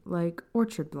outdoorsy, like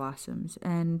orchard blossoms,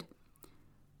 and—"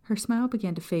 Her smile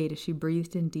began to fade as she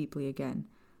breathed in deeply again.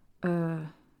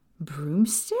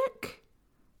 Broomstick?"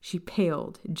 She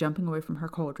paled, jumping away from her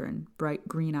cauldron, bright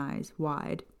green eyes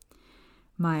wide.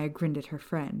 Maya grinned at her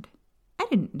friend. "I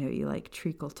didn't know you liked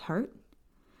treacle tart."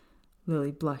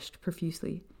 Lily blushed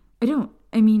profusely. I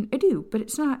do, but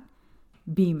it's not—"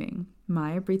 Beaming,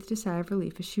 Maya breathed a sigh of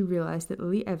relief as she realized that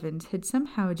Lily Evans had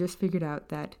somehow just figured out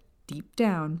that, deep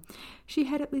down, she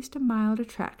had at least a mild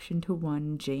attraction to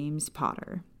one James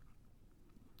Potter.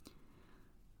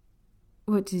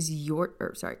 What does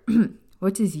yours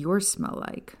smell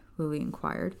like?" Lily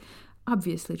inquired,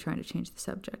 obviously trying to change the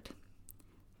subject.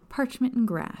 "Parchment and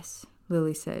grass,"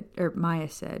 Maya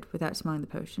said, without smelling the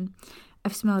potion.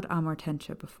 "I've smelled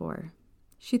Amortentia before."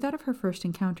 She thought of her first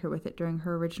encounter with it during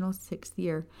her original 6th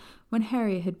year, when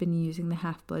Harry had been using the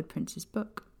Half-Blood Prince's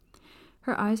book.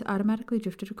 Her eyes automatically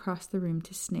drifted across the room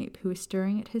to Snape, who was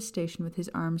stirring at his station with his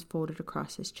arms folded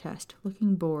across his chest,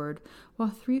 looking bored,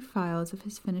 while 3 phials of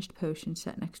his finished potion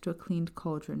sat next to a cleaned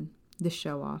cauldron, the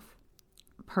show-off.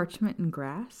 "Parchment and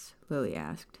grass?" Lily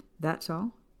asked. "That's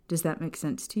all? Does that make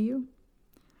sense to you?"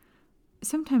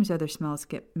 "Sometimes other smells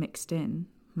get mixed in."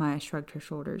 Maya shrugged her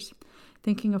shoulders,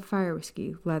 thinking of fire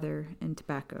whiskey, leather, and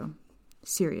tobacco.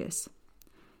 "Serious."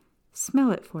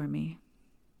 "Smell it for me."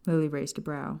 Lily raised a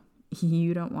brow.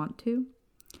 "You don't want to?"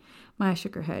 Maya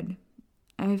shook her head.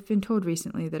 "I've been told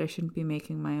recently that I shouldn't be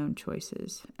making my own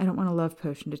choices. I don't want a love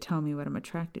potion to tell me what I'm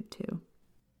attracted to."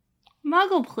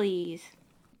 "Muggle, please."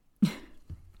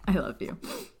 "I love you."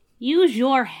 "Use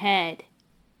your head."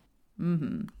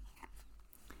 Mm-hmm.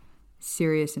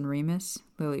 Sirius and Remus?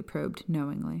 Lily probed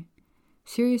knowingly.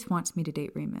 Sirius wants me to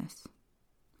date Remus.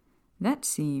 That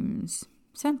seems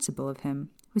sensible of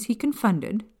him. Was he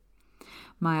confounded?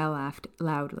 Maya laughed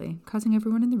loudly, causing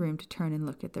everyone in the room to turn and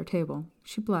look at their table.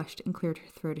 She blushed and cleared her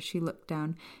throat as she looked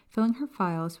down, filling her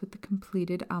files with the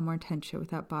completed amortentia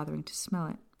without bothering to smell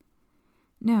it.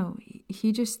 No,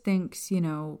 he just thinks, the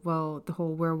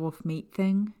whole werewolf mate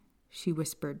thing, she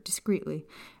whispered discreetly,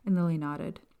 and Lily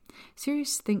nodded.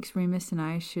 Sirius thinks Remus and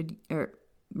I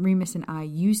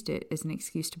used it as an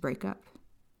excuse to break up.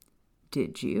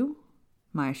 Did you?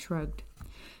 Maya shrugged.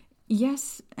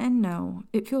 Yes and no.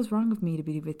 It feels wrong of me to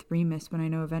be with Remus when I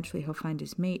know eventually he'll find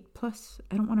his mate. Plus,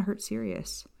 I don't want to hurt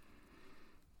Sirius.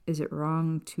 Is it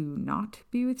wrong to not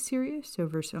be with Sirius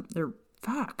over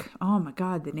fuck. Oh my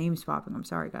god, the name swapping. I'm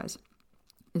sorry, guys.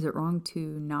 Is it wrong to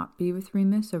not be with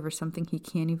Remus over something he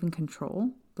can't even control?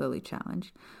 Lily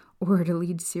challenged. Or to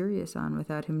lead Sirius on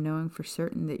without him knowing for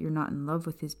certain that you're not in love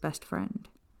with his best friend?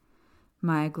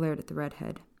 Maya glared at the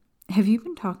redhead. Have you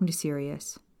been talking to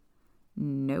Sirius?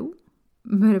 No,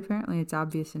 but apparently it's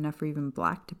obvious enough for even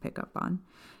Black to pick up on.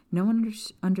 No one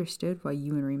understood why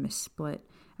you and Remus split.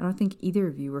 I don't think either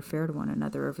of you were fair to one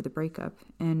another over the breakup,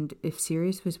 and if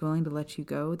Sirius was willing to let you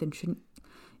go,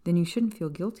 then you shouldn't feel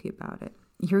guilty about it.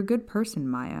 You're a good person,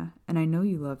 Maya, and I know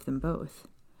you love them both.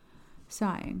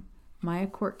 Sighing, Maya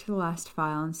corked the last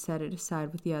file and set it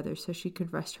aside with the others so she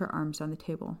could rest her arms on the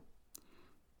table.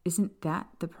 Isn't that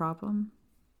the problem?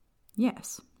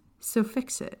 Yes. So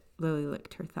fix it. Lily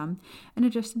licked her thumb and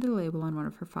adjusted the label on one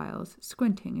of her files,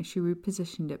 squinting as she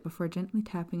repositioned it before gently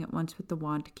tapping it once with the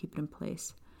wand to keep it in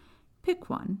place. Pick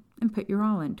one and put your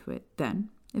all into it. Then,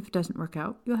 if it doesn't work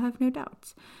out, you'll have no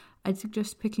doubts. I'd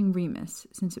suggest picking Remus,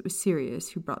 since it was Sirius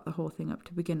who brought the whole thing up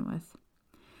to begin with.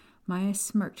 Maya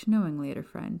smirked knowingly at her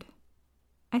friend.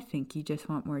 I think you just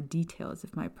want more details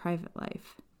of my private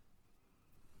life.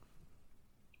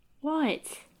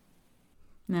 What?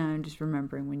 No, I'm just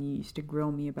remembering when you used to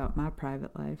grill me about my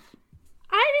private life.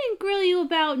 I didn't grill you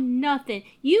about nothing.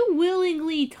 You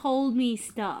willingly told me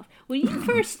stuff. When you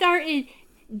first started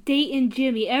dating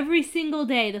Jimmy, every single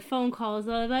day the phone calls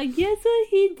are like, guess what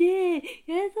he did?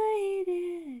 Guess what he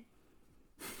did?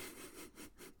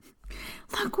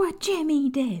 Look what Jimmy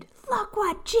did. Look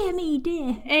what Jimmy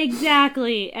did.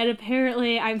 Exactly. And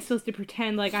apparently I'm supposed to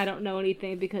pretend like I don't know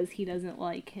anything because he doesn't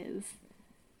like his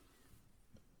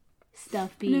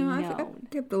stuff being known.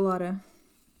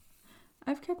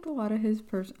 I've kept a lot of his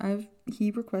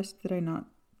he requested that I not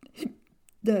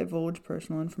divulge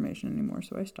personal information anymore,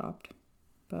 so I stopped.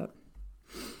 But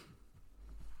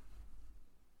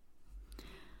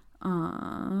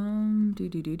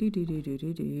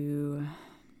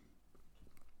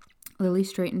Lily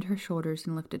straightened her shoulders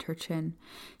and lifted her chin.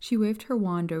 She waved her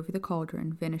wand over the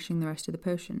cauldron, vanishing the rest of the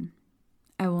potion.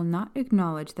 I will not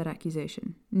acknowledge that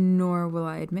accusation, nor will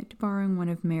I admit to borrowing one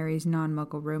of Mary's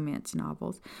non-Muggle romance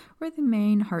novels, where the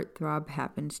main heartthrob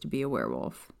happens to be a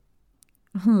werewolf.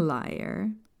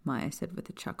 Liar, Maya said with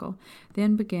a chuckle,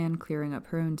 then began clearing up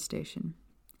her own station.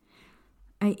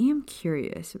 I am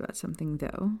curious about something,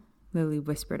 though, Lily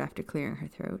whispered after clearing her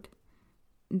throat.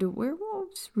 Do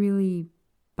werewolves really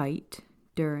bite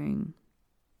during,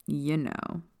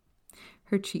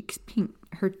 Her cheeks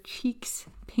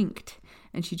pinked,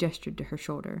 and she gestured to her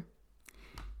shoulder.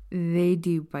 They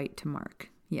do bite to mark,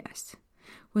 yes.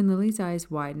 When Lily's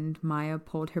eyes widened, Maya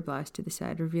pulled her blouse to the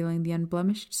side, revealing the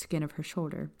unblemished skin of her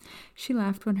shoulder. She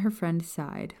laughed when her friend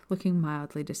sighed, looking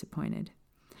mildly disappointed.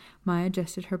 Maya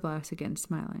adjusted her blouse again,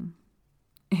 smiling.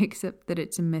 Except that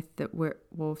it's a myth that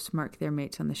werewolves mark their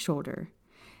mates on the shoulder.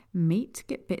 Mates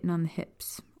get bitten on the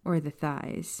hips, or the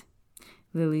thighs.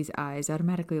 Lily's eyes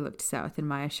automatically looked south, and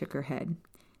Maya shook her head.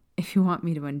 If you want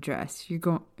me to undress,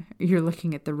 you're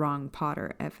looking at the wrong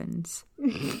Potter, Evans.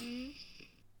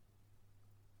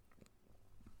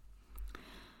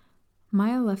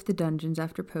 Maya left the dungeons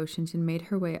after potions and made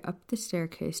her way up the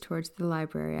staircase towards the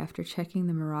library after checking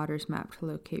the Marauder's map to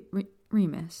locate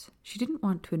Remus. She didn't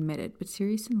want to admit it, but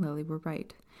Sirius and Lily were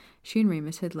right. She and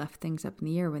Remus had left things up in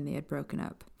the air when they had broken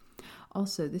up.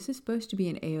 Also, this is supposed to be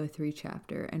an AO3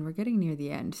 chapter, and we're getting near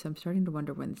the end, so I'm starting to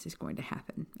wonder when this is going to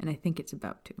happen, and I think it's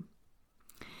about to.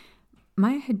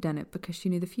 Maya had done it because she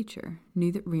knew the future, knew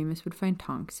that Remus would find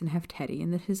Tonks and have Teddy,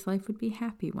 and that his life would be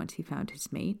happy once he found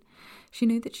his mate. She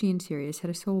knew that she and Sirius had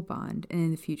a soul bond, and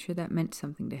in the future that meant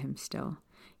something to him still.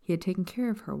 He had taken care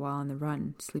of her while on the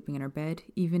run, sleeping in her bed,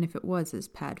 even if it was as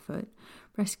Padfoot,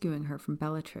 rescuing her from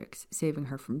Bellatrix, saving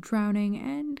her from drowning,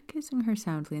 and kissing her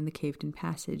soundly in the caved-in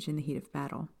passage in the heat of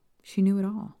battle. She knew it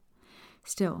all.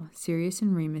 Still, Sirius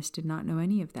and Remus did not know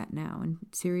any of that now, and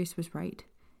Sirius was right.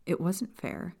 It wasn't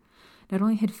fair. Not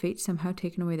only had fate somehow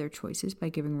taken away their choices by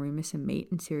giving Remus a mate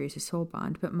and Sirius a soul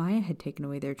bond, but Maya had taken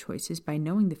away their choices by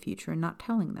knowing the future and not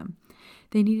telling them.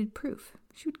 They needed proof.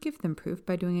 She would give them proof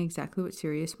by doing exactly what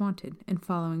Sirius wanted and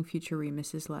following future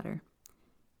Remus's letter.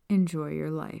 Enjoy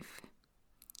your life.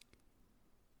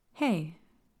 Hey,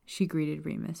 she greeted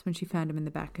Remus when she found him in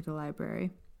the back of the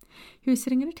library. He was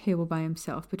sitting at a table by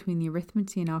himself between the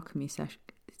arithmancy and alchemy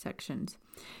sections.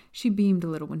 She beamed a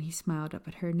little when he smiled up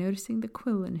at her, noticing the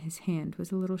quill in his hand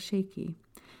was a little shaky.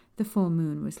 The full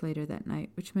moon was later that night,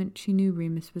 which meant she knew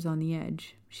Remus was on the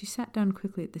edge. She sat down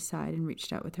quickly at the side and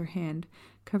reached out with her hand,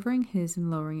 covering his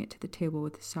and lowering it to the table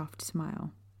with a soft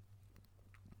smile.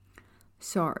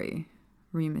 Sorry,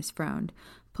 Remus frowned,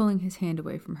 pulling his hand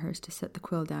away from hers to set the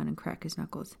quill down and crack his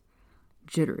knuckles.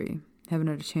 Jittery. Haven't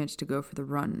had a chance to go for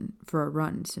a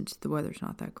run since the weather's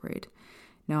not that great.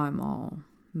 Now I'm all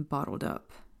bottled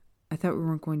up. I thought we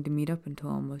weren't going to meet up until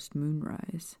almost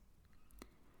moonrise.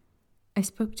 I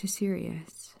spoke to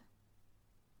Sirius.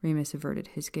 Remus averted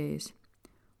his gaze.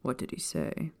 What did he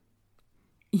say?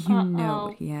 You know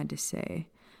what he had to say,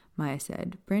 Maya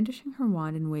said, brandishing her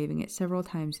wand and waving it several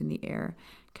times in the air,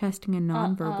 casting a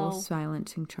non-verbal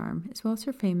silencing charm, as well as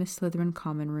her famous Slytherin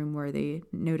common room worthy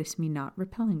notice me not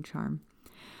repelling charm.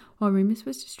 While Remus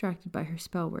was distracted by her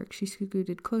spell work, she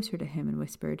scooted closer to him and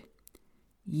whispered,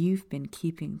 You've been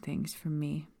keeping things from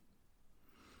me.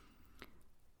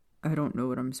 I don't know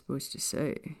what I'm supposed to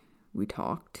say. We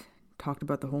talked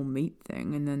about the whole mate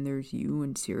thing, and then there's you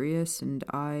and Sirius, and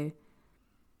I...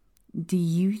 Do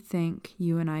you think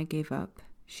you and I gave up?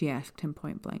 She asked him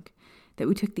point blank. That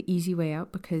we took the easy way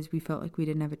out because we felt like we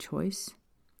didn't have a choice?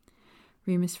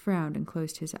 Remus frowned and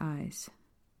closed his eyes.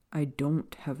 I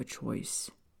don't have a choice.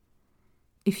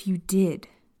 If you did,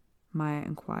 Maya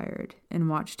inquired, and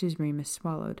watched as Remus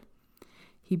swallowed.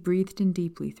 He breathed in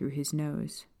deeply through his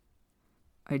nose.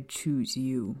 I'd choose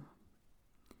you.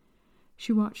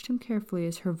 She watched him carefully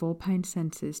as her vulpine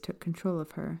senses took control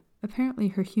of her. Apparently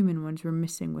her human ones were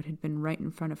missing what had been right in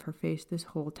front of her face this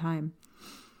whole time.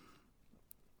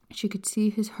 She could see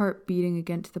his heart beating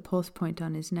against the pulse point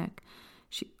on his neck.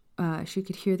 She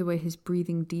could hear the way his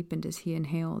breathing deepened as he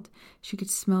inhaled. She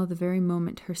could smell the very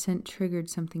moment her scent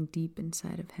triggered something deep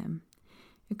inside of him.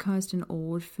 It caused an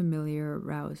old, familiar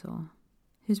arousal.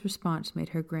 His response made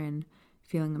her grin,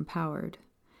 feeling empowered.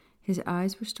 His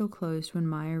eyes were still closed when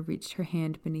Maya reached her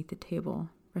hand beneath the table,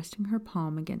 resting her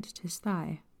palm against his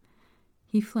thigh.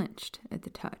 He flinched at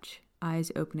the touch,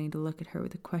 eyes opening to look at her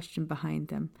with a question behind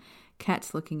them,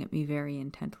 Cat's looking at me very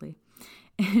intently.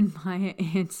 And Maya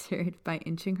answered by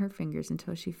inching her fingers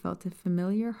until she felt a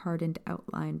familiar hardened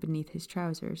outline beneath his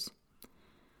trousers.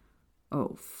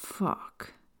 Oh,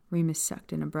 fuck. Remus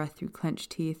sucked in a breath through clenched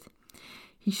teeth.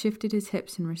 He shifted his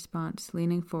hips in response,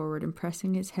 leaning forward and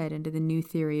pressing his head into the new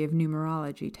theory of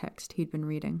numerology text he'd been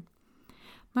reading.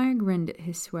 Maya grinned at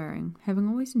his swearing, having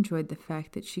always enjoyed the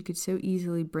fact that she could so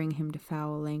easily bring him to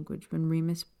foul language when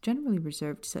Remus generally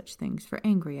reserved such things for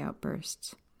angry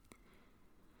outbursts.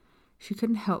 She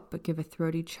couldn't help but give a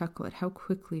throaty chuckle at how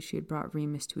quickly she had brought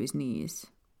Remus to his knees.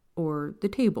 Or the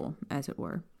table, as it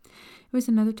were. It was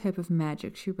another type of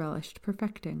magic she relished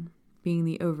perfecting, being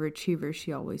the overachiever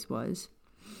she always was.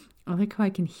 I like how I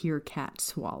can hear Cat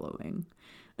swallowing.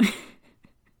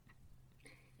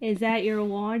 Is that your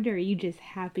wand, or are you just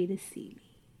happy to see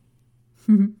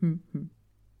me?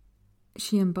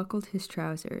 She unbuckled his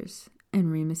trousers,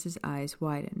 and Remus's eyes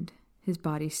widened, his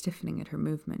body stiffening at her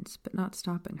movements, but not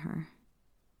stopping her.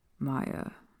 Maya,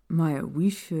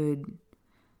 we should...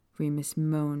 Remus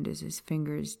moaned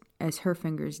as her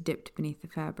fingers dipped beneath the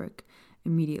fabric,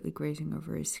 immediately grazing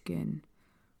over his skin.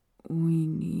 We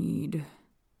need...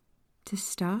 To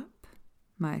stop?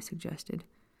 Maya suggested.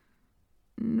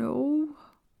 No,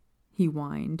 he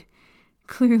whined,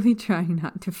 clearly trying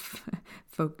to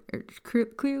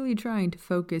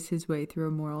focus his way through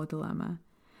a moral dilemma.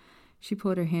 She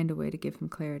pulled her hand away to give him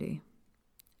clarity.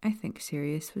 I think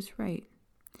Sirius was right.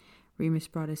 Remus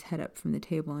brought his head up from the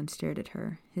table and stared at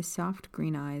her, his soft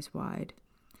green eyes wide.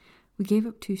 We gave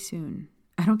up too soon.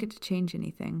 I don't get to change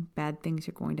anything. Bad things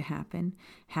are going to happen,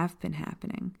 have been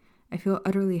happening. I feel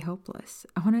utterly helpless.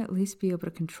 I want to at least be able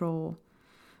to control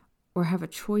or have a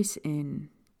choice in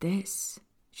this.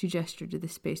 She gestured to the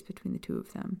space between the two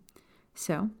of them.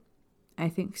 So, I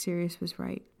think Sirius was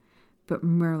right. But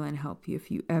Merlin help you if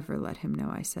you ever let him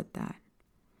know I said that.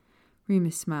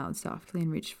 Remus smiled softly and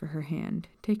reached for her hand,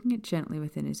 taking it gently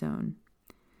within his own.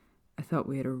 I thought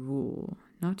we had a rule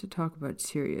not to talk about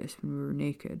Sirius when we were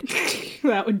naked.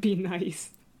 That would be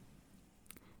nice.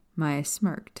 Maya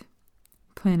smirked.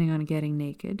 Planning on getting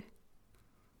naked?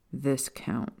 This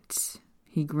counts.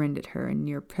 He grinned at her in a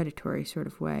near predatory sort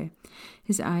of way.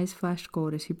 His eyes flashed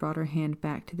gold as he brought her hand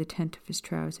back to the tent of his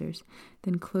trousers,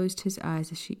 then closed his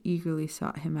eyes as she eagerly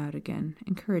sought him out again,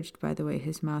 encouraged by the way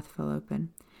his mouth fell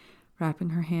open. Wrapping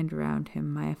her hand around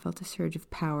him, Maya felt a surge of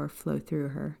power flow through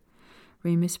her.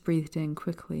 Remus breathed in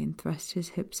quickly and thrust his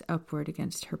hips upward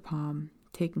against her palm,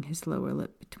 taking his lower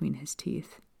lip between his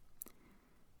teeth.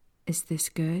 "Is this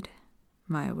good?"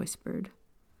 Maya whispered.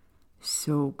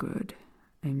 "So good.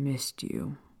 I missed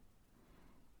you."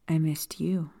 "I missed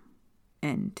you.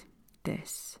 And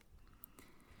this."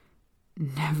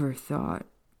 "Never thought,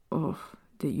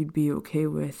 that you'd be okay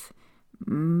with,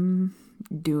 doing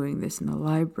this in the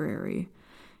library,"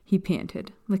 he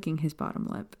panted, licking his bottom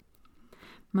lip.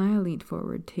 Maya leaned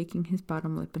forward, taking his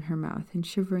bottom lip in her mouth and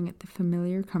shivering at the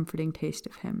familiar, comforting taste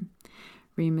of him.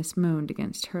 Remus moaned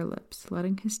against her lips,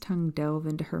 letting his tongue delve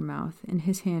into her mouth and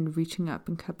his hand reaching up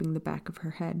and cupping the back of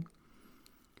her head.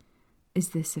 "Is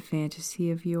this a fantasy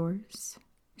of yours?"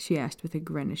 she asked with a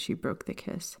grin as she broke the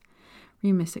kiss.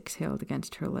 Remus exhaled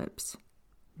against her lips.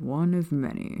 "One of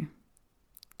many."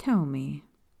 "Tell me."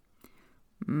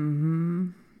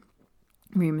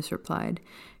 Remus replied.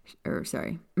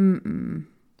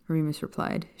 Remus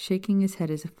replied, shaking his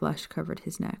head as a flush covered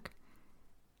his neck.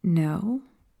 "No?"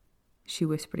 she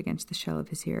whispered against the shell of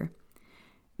his ear.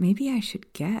 "Maybe I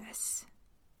should guess."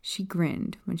 She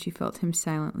grinned when she felt him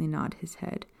silently nod his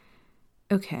head.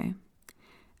 "Okay.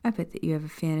 I bet that you have a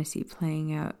fantasy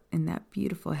playing out in that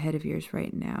beautiful head of yours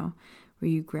right now,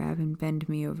 where you grab and bend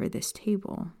me over this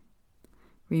table."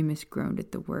 Remus groaned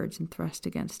at the words and thrust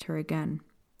against her again.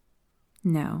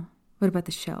 "No. What about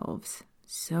the shelves?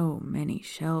 So many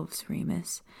shelves,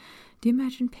 Remus. Do you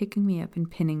imagine picking me up and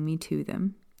pinning me to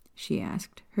them?" she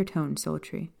asked, her tone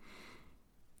sultry.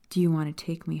 "Do you want to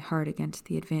take me hard against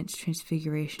the advanced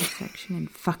transfiguration section and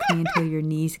fuck me until your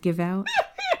knees give out?"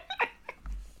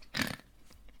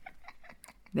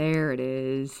 There it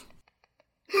is.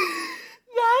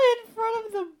 That in front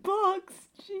of the books.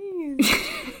 Jeez.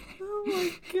 Oh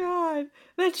my god.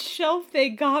 That shelf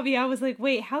thing got me. I was like,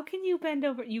 wait, how can you bend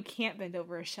over? You can't bend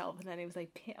over a shelf. And then it was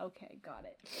like, okay, got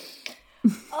it.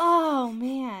 Oh,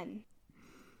 man.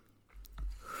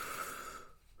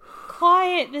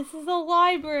 Quiet. This is a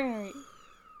library.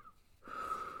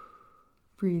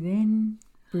 Breathe in,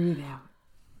 breathe out.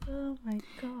 Oh my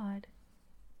god.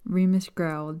 Remus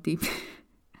growled deep.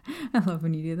 I love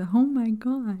when you do the, "Oh my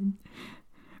god."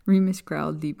 Remus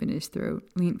growled deep in his throat,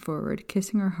 leaned forward,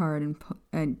 kissing her hard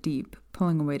and deep,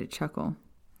 pulling away to chuckle.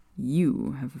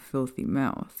 "You have a filthy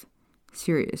mouth.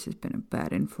 Sirius has been a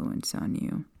bad influence on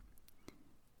you."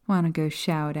 "Want to go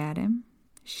shout at him?"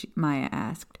 Maya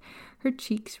asked, her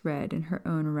cheeks red and her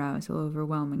own arousal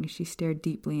overwhelming as she stared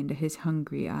deeply into his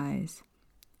hungry eyes.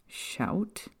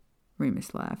 "Shout?"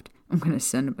 Remus laughed. "I'm going to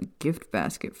send him a gift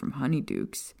basket from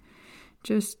Honeydukes.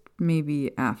 Just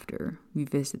maybe after we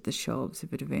visit the shelves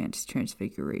of advanced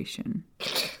transfiguration."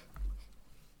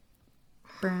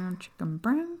 Brown chicken,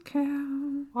 brown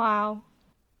cow. Wow.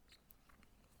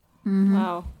 Mm-hmm.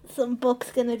 Wow. Some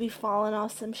books gonna be falling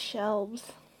off some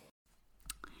shelves.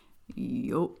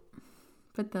 Yup.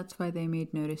 But that's why they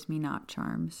made Notice Me Not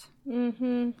charms.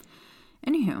 Mm-hmm.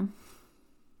 Anywho.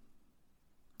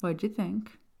 What'd you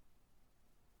think?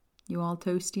 You all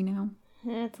toasty now?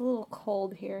 It's a little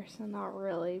cold here, so not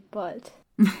really, but...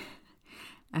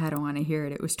 I don't want to hear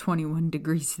it. It was 21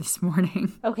 degrees this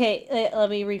morning. Okay, let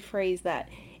me rephrase that.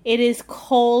 It is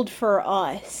cold for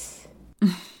us.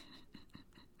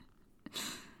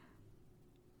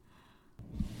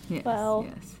 Yes, well,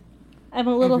 yes. I'm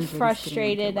a little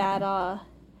frustrated at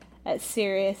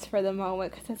Sirius for the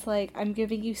moment, because it's like, I'm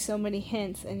giving you so many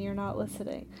hints and you're not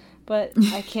listening. But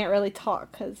I can't really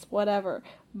talk, because whatever.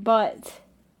 But...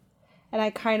 And I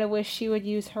kind of wish she would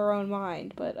use her own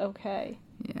mind, but okay.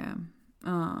 Yeah.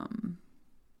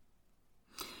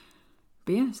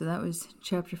 But yeah, so that was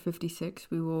chapter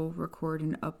 56. We will record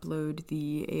and upload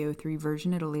the AO3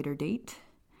 version at a later date.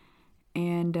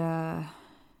 And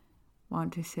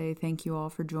want to say thank you all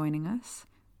for joining us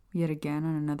yet again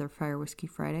on another Fire Whiskey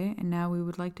Friday. And now we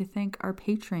would like to thank our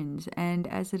patrons. And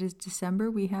as it is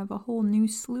December, we have a whole new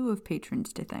slew of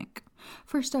patrons to thank.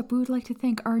 First up, we would like to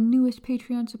thank our newest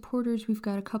Patreon supporters. We've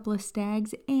got a couple of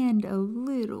stags and a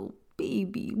little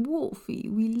baby wolfie.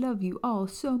 We love you all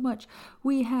so much.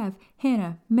 We have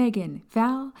Hannah, Megan,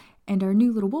 Val, and our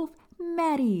new little wolf,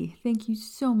 Maddie. Thank you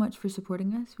so much for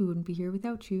supporting us. We wouldn't be here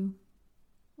without you.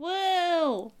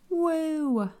 Woo!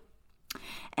 Woo!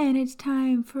 And it's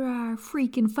time for our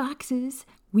freaking foxes.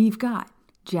 We've got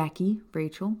Jackie,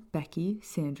 Rachel, Becky,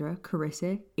 Sandra,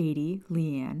 Carissa, Adie,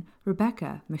 Leanne,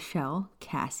 Rebecca, Michelle,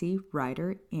 Cassie,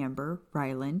 Ryder, Amber,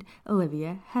 Ryland,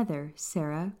 Olivia, Heather,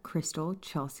 Sarah, Crystal,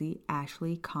 Chelsea,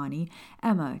 Ashley, Connie,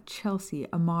 Emma, Chelsea,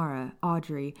 Amara,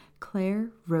 Audrey,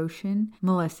 Claire, Roshan,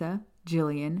 Melissa,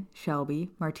 Jillian, Shelby,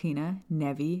 Martina,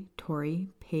 Nevi, Tori,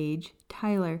 Paige,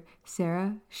 Tyler,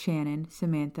 Sarah, Shannon,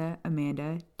 Samantha,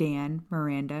 Amanda, Dan,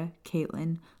 Miranda,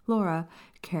 Caitlin, Laura,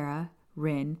 Kara,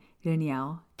 Rin,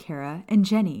 Danielle, Kara, and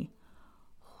Jenny.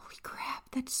 Holy crap,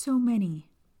 that's so many.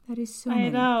 That is so many. I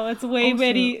know, it's way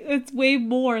many. It's way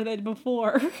more than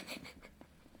before.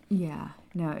 Yeah,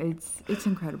 no, it's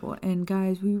incredible. And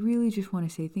guys, we really just want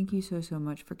to say thank you so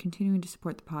much for continuing to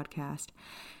support the podcast.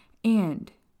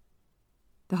 And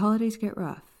the holidays get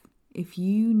rough. If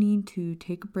you need to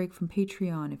take a break from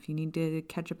Patreon, if you need to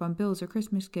catch up on bills or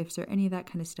Christmas gifts or any of that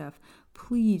kind of stuff,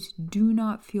 please do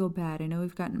not feel bad. I know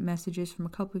we've gotten messages from a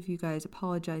couple of you guys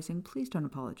apologizing. Please don't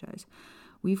apologize.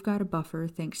 We've got a buffer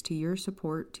thanks to your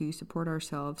support to support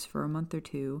ourselves for a month or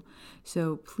two.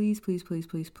 So please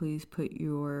put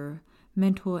your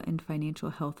mental and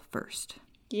financial health first.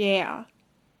 Yeah.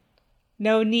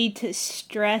 No need to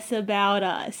stress about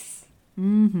us.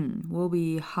 We'll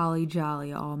be holly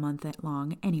jolly all month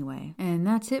long anyway. And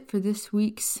that's it for this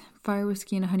week's Fire,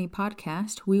 Whiskey, and Honey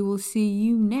podcast. We will see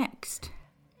you next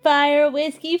Fire,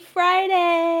 Whiskey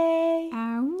Friday!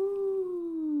 Ow.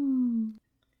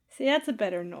 See, that's a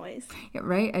better noise. Yeah,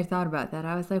 right? I thought about that.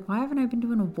 I was like, why haven't I been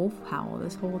doing a wolf howl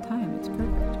this whole time? It's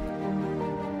perfect.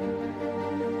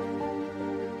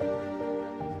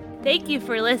 Thank you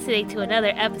for listening to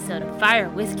another episode of Fire,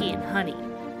 Whiskey, and Honey.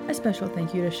 A special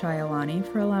thank you to Shyalani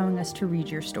for allowing us to read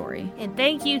your story. And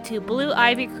thank you to Blue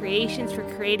Ivy Creations for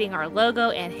creating our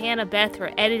logo and Hannah Beth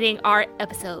for editing our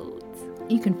episodes.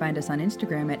 You can find us on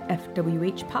Instagram at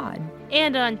FWHpod.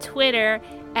 And on Twitter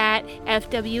at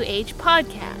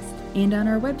FWHpodcast. And on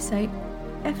our website,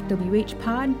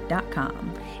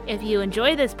 FWHpod.com. If you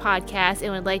enjoy this podcast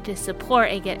and would like to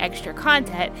support and get extra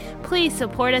content, please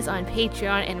support us on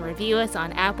Patreon and review us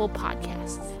on Apple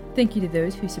Podcasts. Thank you to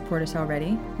those who support us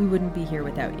already. We wouldn't be here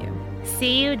without you.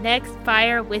 See you next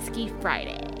Fire Whiskey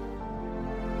Friday.